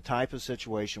is the type of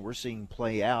situation we're seeing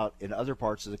play out in other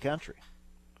parts of the country.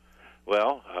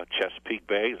 Well, Chesapeake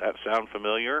Bay, does that sound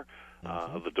familiar?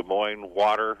 Mm-hmm. The Des Moines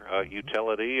Water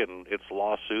Utility and its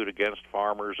lawsuit against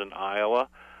farmers in Iowa.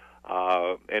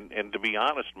 And to be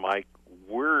honest, Mike,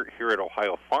 we're here at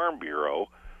Ohio Farm Bureau.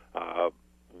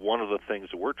 One of the things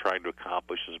that we're trying to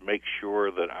accomplish is make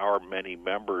sure that our many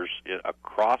members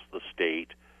across the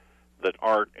state that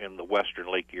aren't in the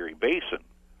western Lake Erie Basin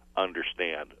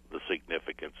understand the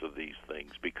significance of these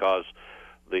things, because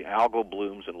the algal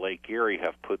blooms in Lake Erie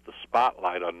have put the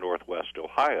spotlight on northwest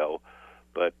Ohio,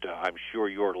 but I'm sure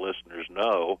your listeners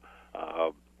know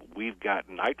we've got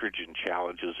nitrogen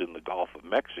challenges in the Gulf of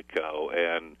Mexico,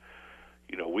 and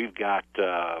we've got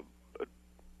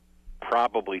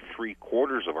probably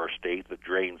 3/4 of our state that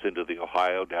drains into the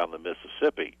Ohio down the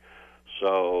Mississippi.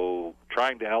 So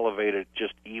trying to elevate it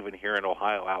just even here in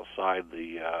Ohio outside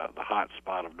the hot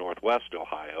spot of northwest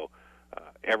Ohio,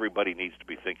 everybody needs to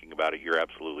be thinking about it. You're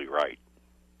absolutely right.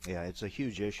 Yeah, it's a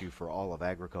huge issue for all of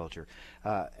agriculture.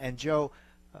 And Joe,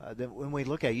 when we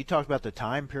look at it, you talked about the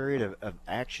time period of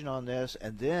action on this,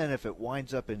 and then if it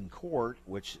winds up in court,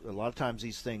 which a lot of times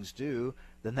these things do,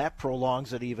 then that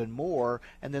prolongs it even more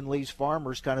and then leaves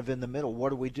farmers kind of in the middle. What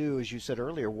do we do? As you said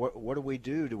earlier, what do we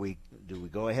do? Do we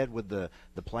go ahead with the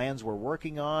plans we're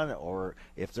working on, or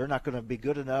if they're not going to be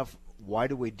good enough, why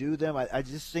do we do them? I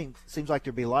just think seems like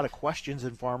there'd be a lot of questions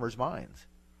in farmers' minds.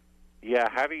 Yeah,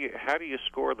 how do you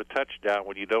score the touchdown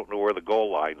when you don't know where the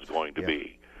goal line's going to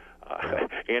be?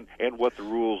 And what the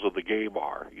rules of the game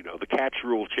are. You know, the catch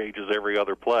rule changes every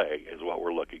other play is what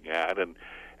we're looking at, and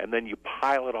then you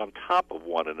pile it on top of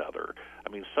one another. I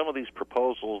mean, some of these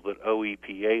proposals that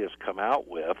OEPA has come out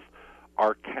with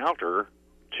are counter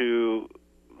to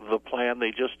the plan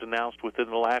they just announced within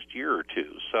the last year or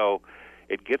two. So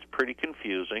it gets pretty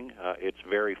confusing. It's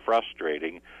very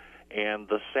frustrating. And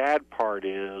the sad part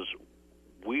is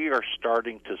we are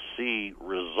starting to see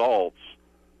results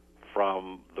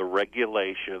from the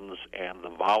regulations and the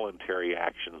voluntary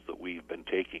actions that we've been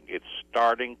taking. It's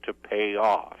starting to pay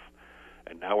off.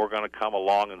 And now we're going to come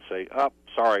along and say, oh,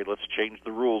 sorry, let's change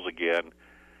the rules again.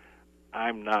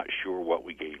 I'm not sure what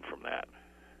we gain from that.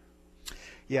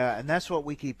 Yeah, and that's what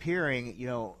we keep hearing, you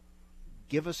know,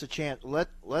 give us a chance, let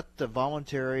the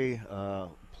voluntary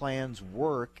plans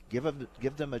work, give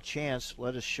them a chance,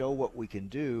 let us show what we can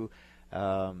do.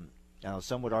 Now,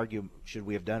 some would argue, should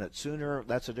we have done it sooner?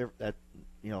 That's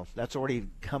already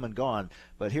come and gone.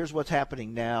 But here's what's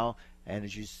happening now, and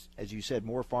as you said,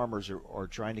 more farmers are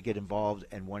trying to get involved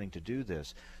and wanting to do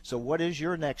this. So, what is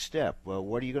your next step? Well,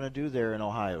 what are you going to do there in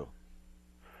Ohio?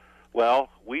 Well,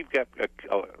 we've got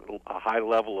a high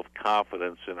level of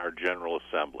confidence in our General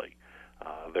Assembly.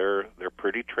 They're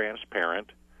pretty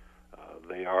transparent.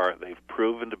 They've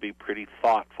proven to be pretty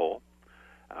thoughtful,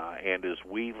 and as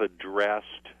we've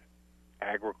addressed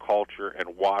agriculture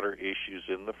and water issues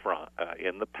in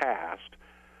the past,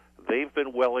 they've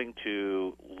been willing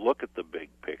to look at the big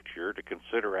picture, to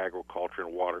consider agriculture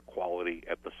and water quality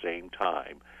at the same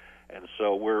time. And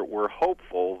so we're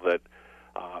hopeful that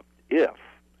if,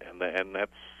 and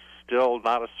that's still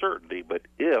not a certainty, but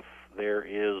if there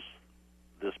is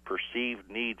this perceived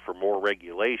need for more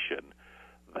regulation,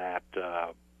 that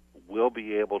we'll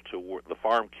be able to work, the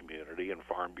farm community and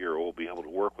Farm Bureau will be able to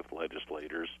work with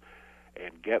legislators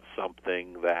and get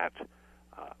something that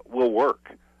will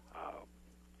work.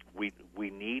 We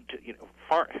need to,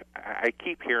 I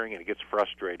keep hearing, and it gets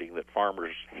frustrating, that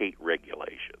farmers hate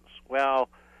regulations. Well,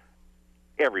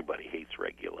 everybody hates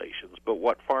regulations, but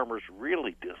what farmers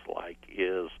really dislike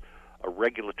is a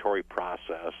regulatory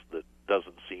process that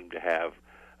doesn't seem to have,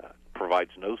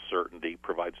 provides no certainty,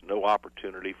 provides no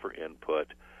opportunity for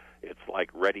input. It's like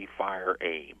ready, fire,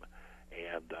 aim.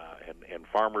 And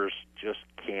farmers just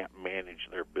can't manage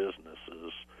their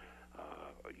businesses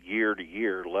year to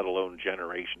year, let alone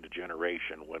generation to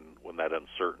generation, when that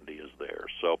uncertainty is there.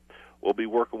 So we'll be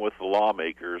working with the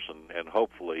lawmakers, and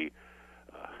hopefully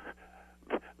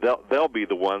they'll be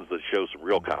the ones that show some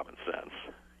real common sense.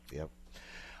 Yep.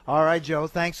 All right, Joe,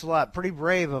 thanks a lot. Pretty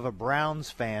brave of a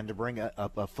Browns fan to bring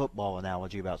up a football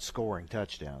analogy about scoring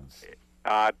touchdowns.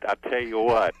 I tell you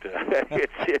what,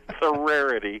 it's a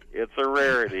rarity. It's a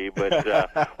rarity, but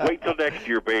wait till next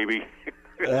year, baby.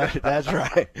 That's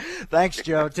right. Thanks,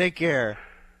 Joe. Take care.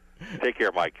 Take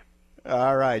care, Mike.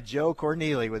 All right, Joe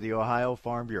Cornely with the Ohio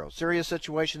Farm Bureau. Serious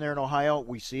situation there in Ohio.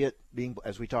 We see it being,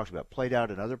 as we talked about, played out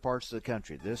in other parts of the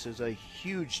country. This is a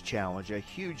huge challenge, a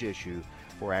huge issue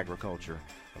for agriculture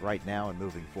right now and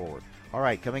moving forward. All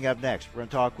right, coming up next, we're going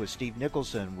to talk with Steve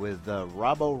Nicholson with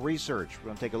RaboResearch. We're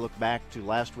going to take a look back to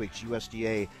last week's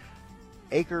USDA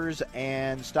acres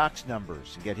and stocks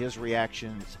numbers and get his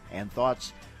reactions and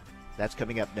thoughts. That's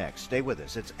coming up next. Stay with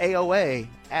us. It's AOA,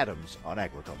 Adams on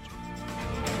Agriculture.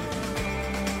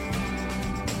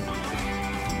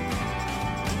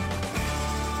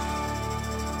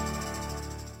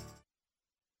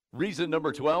 Reason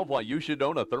number 12 why you should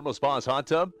own a ThermoSpa's hot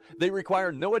tub? They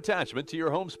require no attachment to your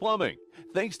home's plumbing.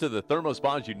 Thanks to the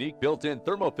ThermoSpa's unique built-in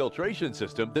thermofiltration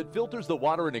system that filters the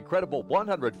water an incredible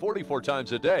 144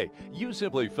 times a day, you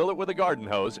simply fill it with a garden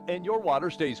hose and your water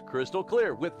stays crystal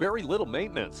clear with very little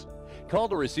maintenance. Call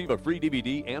to receive a free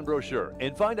DVD and brochure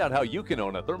and find out how you can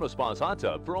own a ThermoSpa's hot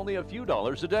tub for only a few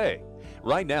dollars a day.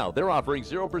 Right now, they're offering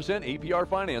 0% APR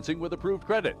financing with approved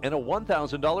credit and a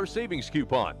 $1,000 savings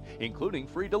coupon, including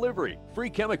free delivery, free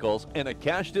chemicals, and a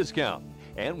cash discount.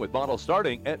 And with models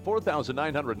starting at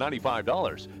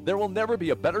 $4,995, there will never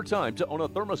be a better time to own a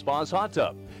ThermoSpa's hot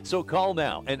tub. So call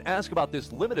now and ask about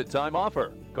this limited time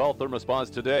offer. Call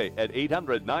ThermoSpa's today at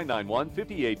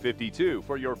 800-991-5852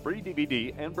 for your free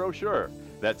DVD and brochure.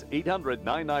 That's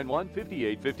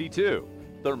 800-991-5852.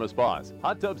 ThermoSpa's,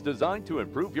 hot tubs designed to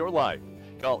improve your life.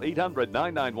 Call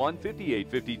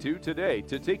 800-991-5852 today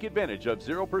to take advantage of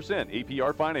 0%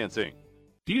 APR financing.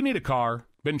 Do you need a car?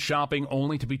 Been shopping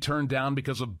only to be turned down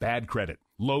because of bad credit,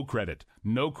 low credit,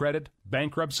 no credit,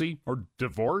 bankruptcy, or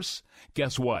divorce?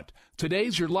 Guess what?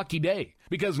 Today's your lucky day,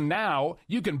 because now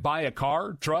you can buy a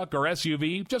car, truck, or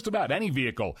SUV, just about any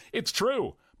vehicle. It's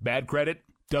true. Bad credit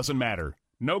doesn't matter.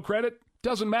 No credit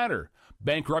doesn't matter.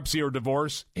 Bankruptcy or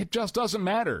divorce, it just doesn't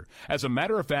matter. As a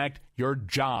matter of fact, your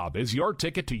job is your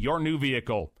ticket to your new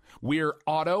vehicle. We're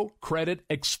Auto Credit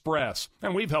Express,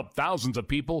 and we've helped thousands of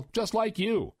people just like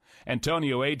you.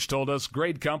 Antonio H. told us,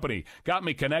 great company, got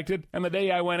me connected, and the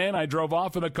day I went in, I drove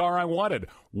off in the car I wanted.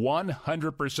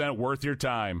 100% worth your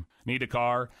time. Need a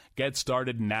car? Get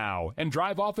started now and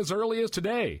drive off as early as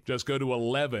today. Just go to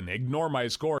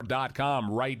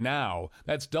 11ignoremyscore.com right now.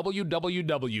 That's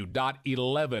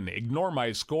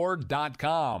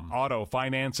www.11ignoremyscore.com. Auto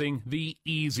financing the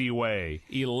easy way.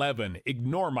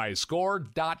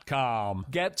 11ignoremyscore.com.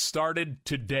 Get started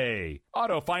today.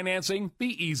 Auto financing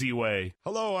the easy way.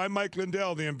 Hello, I'm Mike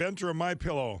Lindell, the inventor of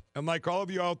MyPillow. And like all of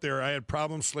you out there, I had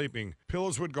problems sleeping.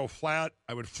 Pillows would go flat.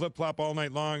 I would flip-flop all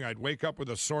night long. I'd wake up with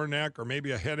a sore neck or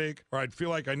maybe a headache, or I'd feel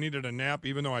like I needed a nap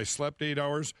even though I slept 8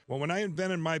 hours. Well, when I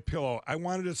invented MyPillow, I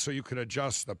wanted it so you could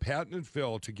adjust the patented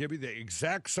fill to give you the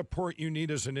exact support you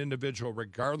need as an individual,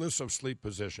 regardless of sleep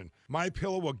position.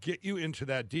 MyPillow will get you into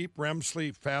that deep REM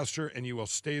sleep faster, and you will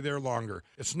stay there longer.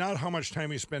 It's not how much time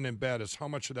we spend in bed, it's how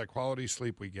much of that quality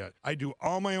sleep we get. I do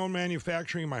all my own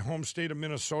manufacturing in my home state of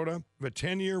Minnesota. I have a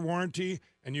 10-year warranty,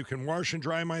 and you can wash and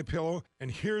dry MyPillow.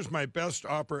 And here's my best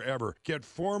offer ever. Get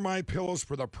 4 MyPillows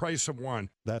for the price of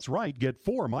one. That's right. Get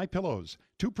 4 MyPillows.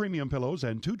 2 premium pillows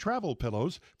and 2 travel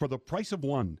pillows for the price of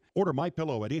one. Order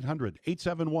MyPillow at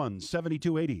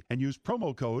 800-871-7280 and use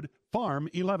promo code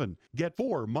FARM11. Get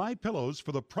 4 MyPillows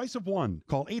for the price of one.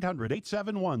 Call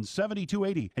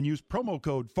 800-871-7280 and use promo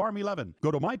code FARM11. Go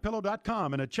to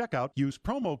MyPillow.com and at checkout, use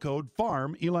promo code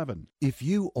FARM11. If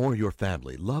you or your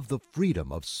family love the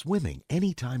freedom of swimming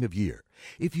any time of year,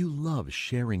 if you love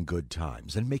sharing good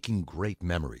times and making great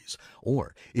memories,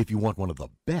 or if you want one of the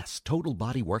best total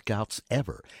body workouts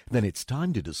ever, then it's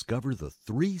time to discover the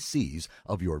 3 C's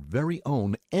of your very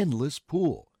own endless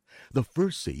pool. The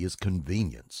first C is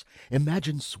convenience.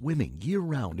 Imagine swimming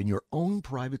year-round in your own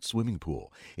private swimming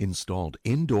pool, installed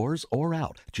indoors or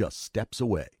out, just steps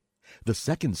away. The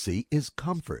second C is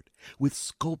comfort. With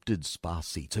sculpted spa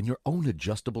seats and your own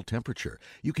adjustable temperature,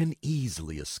 you can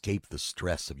easily escape the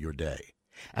stress of your day.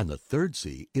 And the third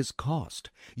C is cost.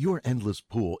 Your endless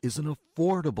pool is an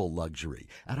affordable luxury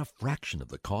at a fraction of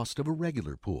the cost of a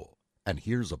regular pool. And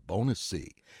here's a bonus C,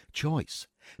 choice.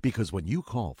 Because when you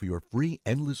call for your free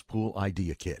Endless Pool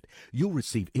Idea Kit, you'll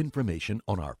receive information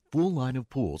on our full line of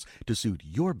pools to suit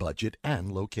your budget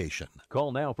and location.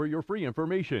 Call now for your free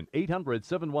information.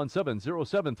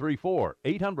 800-717-0734.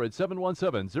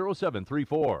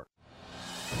 800-717-0734.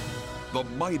 The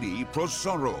mighty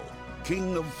Prosaro,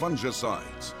 king of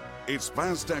fungicides. Its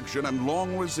fast action and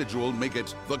long residual make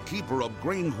it the keeper of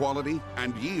grain quality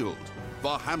and yield,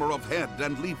 the hammer of head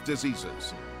and leaf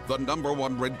diseases, the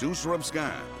 #1 reducer of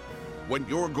scab. When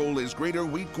your goal is greater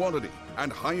wheat quality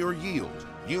and higher yield,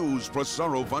 use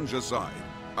Prosaro fungicide,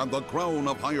 and the crown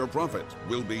of higher profit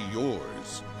will be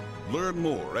yours. Learn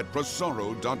more at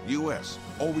prosaro.us.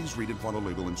 Always read and follow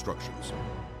label instructions.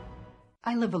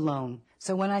 I live alone,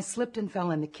 so when I slipped and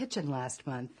fell in the kitchen last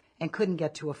month and couldn't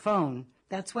get to a phone,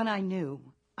 that's when I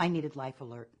knew I needed Life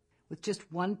Alert. With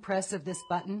just one press of this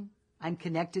button, I'm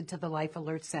connected to the Life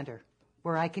Alert Center,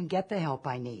 where I can get the help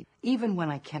I need, even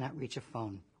when I cannot reach a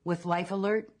phone. With Life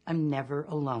Alert, I'm never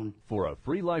alone. For a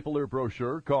free Life Alert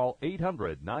brochure, call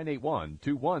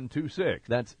 800-981-2126.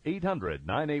 That's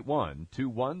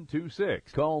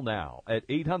 800-981-2126. Call now at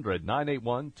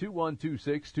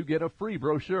 800-981-2126 to get a free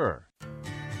brochure.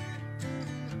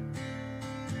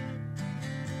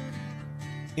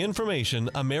 Information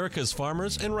America's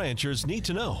farmers and ranchers need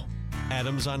to know.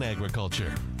 Adams on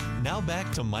Agriculture. Now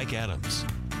back to Mike Adams.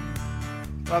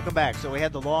 Welcome back. So we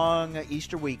had the long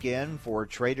Easter weekend for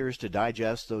traders to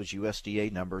digest those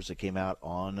USDA numbers that came out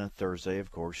on Thursday,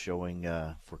 of course, showing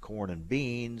for corn and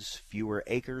beans, fewer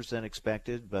acres than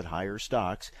expected, but higher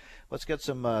stocks. Let's get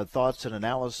some thoughts and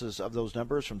analysis of those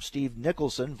numbers from Steve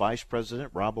Nicholson, Vice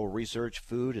President, RaboResearch,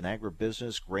 Food and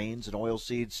Agribusiness, Grains and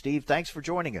Oilseeds. Steve, thanks for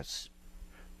joining us.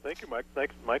 Thank you, Mike.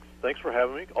 Thanks for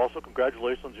having me. Also,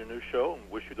 congratulations on your new show and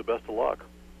wish you the best of luck.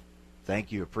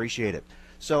 Thank you. Appreciate it.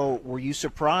 So were you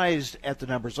surprised at the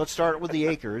numbers? Let's start with the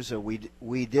acres.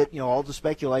 We did, all the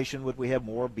speculation, would we have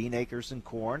more bean acres than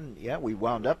corn? Yeah, we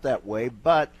wound up that way,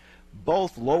 but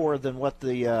both lower than what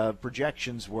the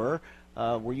projections were.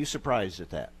 Were you surprised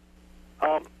at that?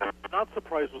 Not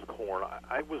surprised with corn.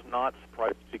 I was not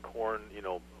surprised to see corn,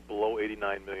 below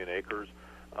 89 million acres.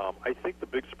 I think the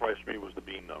big surprise for me was the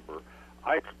bean number.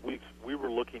 We were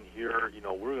looking here, we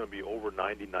were going to be over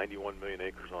 90, 91 million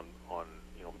acres on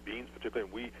beans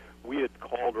particularly. And we had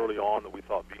called early on that we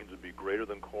thought beans would be greater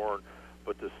than corn,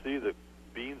 but to see that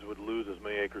beans would lose as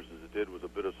many acres as it did was a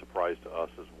bit of surprise to us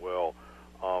as well.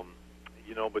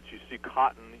 But you see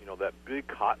cotton, that big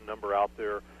cotton number out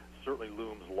there certainly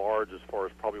looms large as far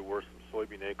as probably where some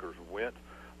soybean acres went.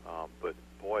 But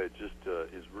boy, it just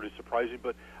is really surprising.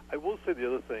 But I will say the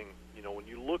other thing, when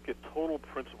you look at total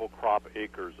principal crop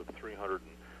acres of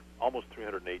almost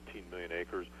 318 million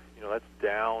acres, that's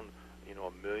down,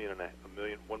 1.1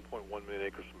 million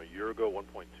acres from a year ago,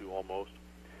 1.2 almost.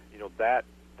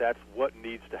 That's what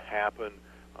needs to happen.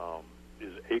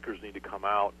 Is acres need to come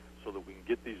out so that we can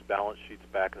get these balance sheets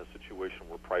back in a situation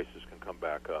where prices can come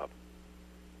back up.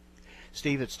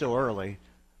 Steve, it's still early,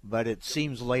 but it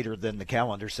seems later than the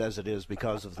calendar says it is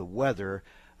because of the weather.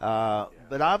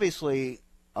 But obviously,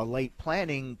 a late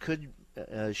planting could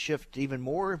shift even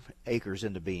more acres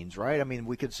into beans, right? I mean,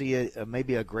 we could see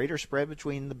maybe a greater spread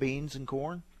between the beans and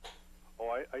corn? Oh,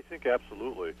 I think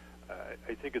absolutely.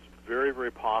 I think it's very,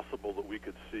 very possible that we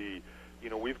could see,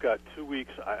 we've got 2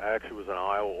 weeks. I actually was in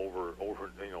Iowa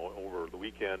over the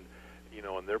weekend,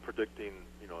 and they're predicting,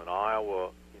 in Iowa,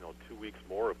 2 weeks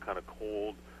more of kind of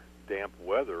cold, damp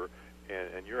weather.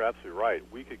 And you're absolutely right.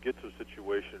 We could get to a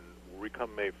situation where we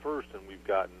come May 1st and we've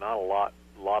got not a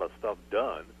lot of stuff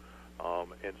done.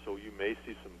 And so you may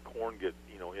see some corn get,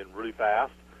 in really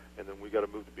fast, and then we got to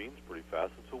move to beans pretty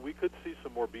fast. And so we could see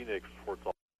some more bean acres before it's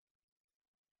all.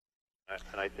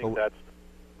 And I think that's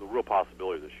the real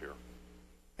possibility this year.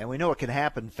 And we know it can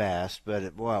happen fast,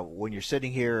 but when you're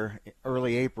sitting here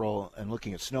early April and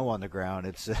looking at snow on the ground,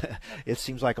 it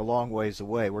seems like a long ways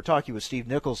away. We're talking with Steve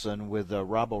Nicholson with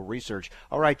RaboResearch.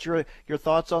 All right, your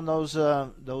thoughts on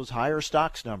those higher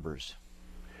stocks numbers?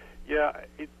 Yeah,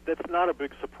 that's not a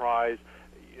big surprise.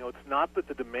 It's not that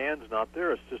the demand's not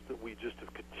there. It's just that we just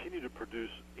have continued to produce,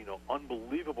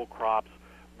 unbelievable crops,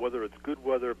 whether it's good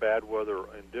weather, bad weather,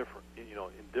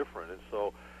 indifferent. And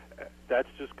so that's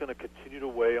just going to continue to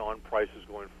weigh on prices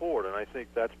going forward. And I think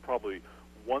that's probably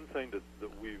one thing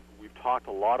that we've talked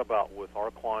a lot about with our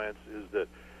clients is that,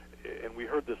 and we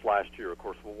heard this last year, of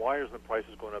course, well, why isn't the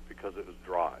prices going up because it was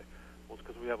dry? Well, it's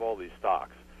because we have all these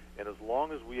stocks. And as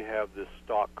long as we have this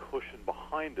stock cushion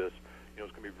behind us,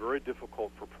 it's going to be very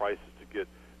difficult for prices to get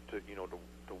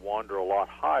to wander a lot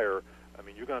higher. I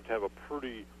mean, you're going to have a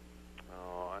pretty,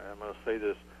 I'm going to say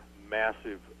this,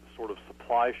 massive sort of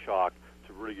supply shock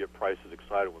to really get prices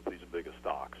excited with these biggest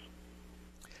stocks.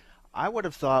 I would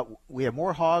have thought we have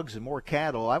more hogs and more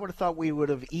cattle. I would have thought we would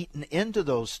have eaten into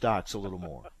those stocks a little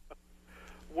more.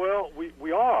 Well,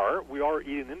 we are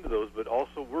eating into those, but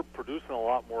also we're producing a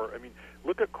lot more. I mean,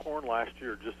 look at corn last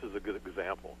year just as a good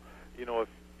example.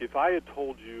 If I had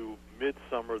told you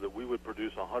midsummer that we would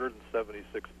produce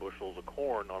 176 bushels of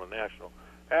corn on a national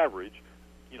average,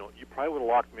 you probably would have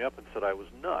locked me up and said I was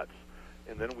nuts.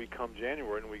 And then we come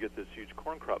January and we get this huge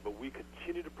corn crop, but we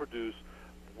continue to produce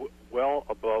well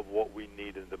above what we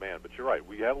need in demand. But you're right,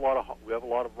 we have a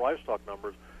lot of livestock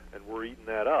numbers, and we're eating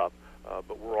that up.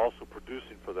 But we're also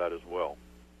producing for that as well.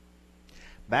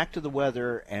 Back to the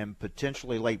weather and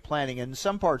potentially late planting in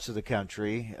some parts of the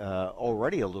country.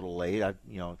 Already a little late. I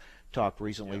talked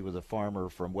recently with a farmer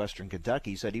from Western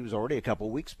Kentucky. He said he was already a couple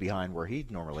of weeks behind where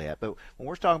he'd normally at. But when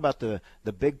we're talking about the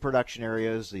big production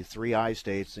areas, the 3 I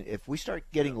states, if we start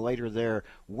getting later there,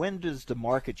 when does the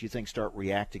market, you think, start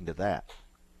reacting to that?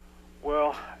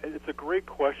 Well, it's a great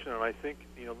question, and I think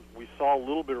we saw a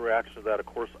little bit of reaction to that, of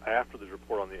course, after the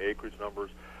report on the acreage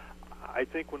numbers. I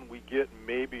think when we get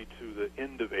maybe to the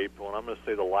end of April, and I'm going to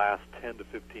say the last 10 to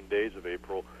 15 days of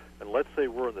April, and let's say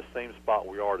we're in the same spot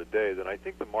we are today, then I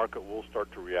think the market will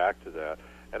start to react to that.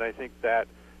 And I think that,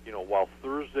 while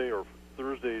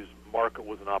Thursday's market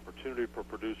was an opportunity for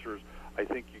producers, I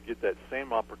think you get that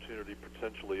same opportunity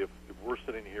potentially if we're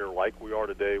sitting here like we are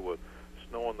today with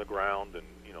snow on the ground and,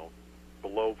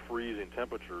 below freezing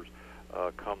temperatures.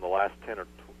 Come the last 10 or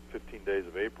 15 days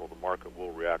of April, the market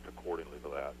will react accordingly to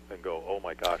that and go, oh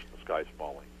my gosh, the sky's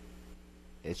falling.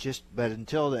 But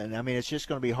until then, it's just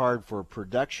going to be hard for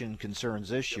production concerns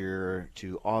this year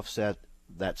to offset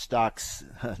that stocks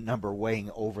number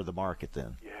weighing over the market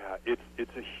then. Yeah,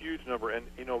 it's a huge number. And,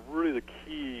 really the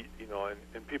key,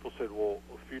 and people said, well,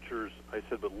 futures, I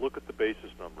said, but look at the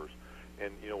basis numbers.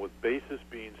 And, with basis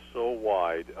being so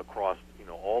wide across,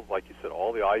 all, like you said,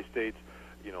 all the I states,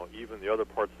 even the other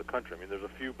parts of the country. There's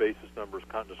a few basis numbers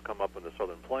can't just come up in the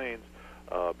southern plains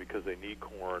because they need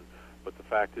corn. But the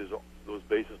fact is those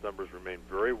basis numbers remain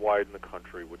very wide in the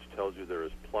country, which tells you there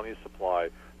is plenty of supply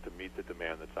to meet the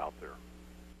demand that's out there.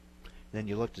 Then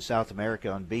you look to South America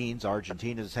on beans.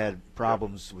 Argentina's had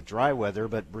problems with dry weather,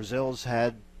 but Brazil's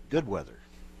had good weather.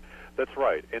 That's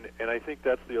right, and I think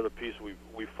that's the other piece.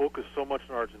 We focus so much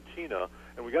on Argentina,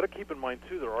 and we got to keep in mind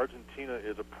too that Argentina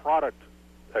is a product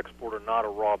exporter, not a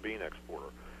raw bean exporter.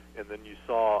 And then you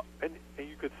saw, and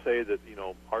you could say that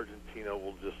Argentina,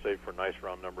 will just say for nice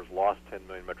round numbers, lost 10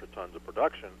 million metric tons of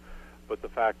production. But the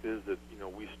fact is that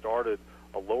we started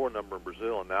a lower number in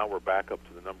Brazil, and now we're back up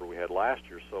to the number we had last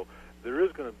year. So there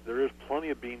is plenty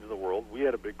of beans in the world. We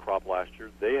had a big crop last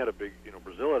year. They had a big,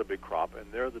 Brazil had a big crop, and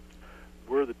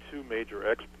we're the two major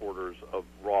exporters of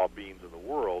raw beans in the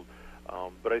world.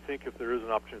 But I think if there is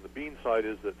an opportunity on the bean side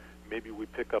is that maybe we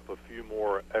pick up a few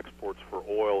more exports for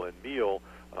oil and meal,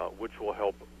 which will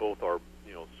help both our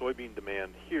soybean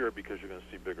demand here because you're going to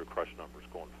see bigger crush numbers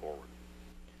going forward.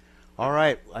 All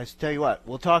right. I tell you what,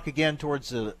 we'll talk again towards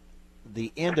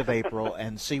the end of April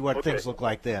and see what things look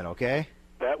like then, okay?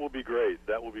 That will be great.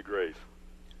 That will be great.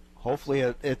 Hopefully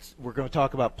we're going to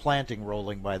talk about planting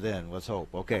rolling by then. Let's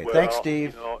hope. Okay. Well, thanks,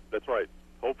 Steve. That's right.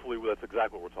 Hopefully that's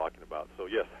exactly what we're talking about. So,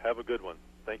 yes, have a good one.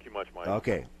 Thank you much, Mike.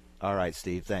 Okay. All right,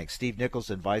 Steve. Thanks. Steve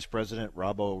Nicholson, Vice President,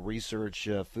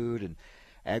 RaboResearch, Food and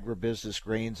Agribusiness,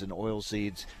 Grains and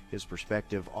Oilseeds. His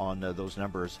perspective on those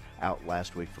numbers out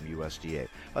last week from USDA.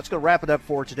 Let's go wrap it up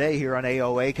for today here on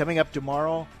AOA. Coming up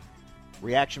tomorrow,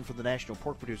 reaction from the National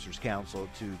Pork Producers Council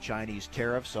to Chinese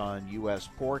tariffs on U.S.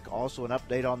 pork. Also an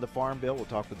update on the Farm Bill. We'll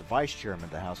talk with the Vice Chairman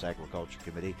of the House Agriculture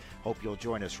Committee. Hope you'll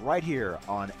join us right here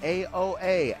on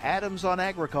AOA, Adams on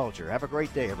Agriculture. Have a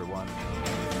great day, everyone.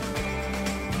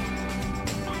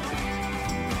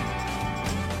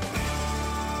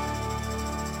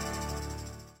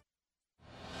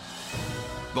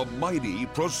 The mighty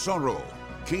Prosaro,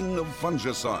 king of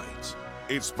fungicides.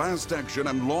 Its fast action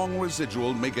and long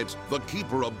residual make it the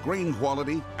keeper of grain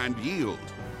quality and yield,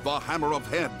 the hammer of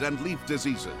head and leaf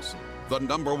diseases, the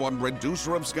 #1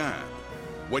 reducer of scab.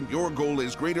 When your goal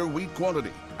is greater wheat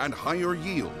quality and higher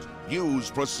yield, use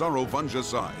Prosaro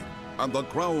fungicide, and the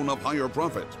crown of higher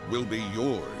profit will be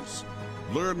yours.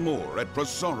 Learn more at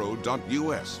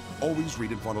prosaro.us. Always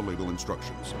read and follow label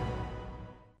instructions.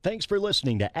 Thanks for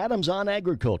listening to Adams on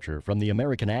Agriculture from the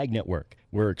American Ag Network.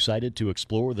 We're excited to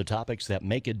explore the topics that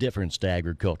make a difference to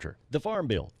agriculture. The Farm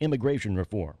Bill, immigration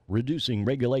reform, reducing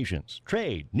regulations,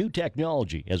 trade, new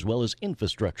technology, as well as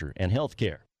infrastructure and health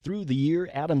care. Through the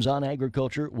year, Adams on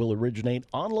Agriculture will originate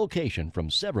on location from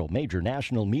several major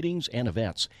national meetings and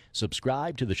events.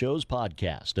 Subscribe to the show's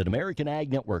podcast at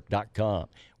AmericanAgNetwork.com.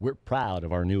 We're proud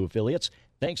of our new affiliates.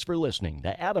 Thanks for listening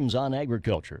to Adams on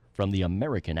Agriculture from the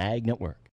American Ag Network.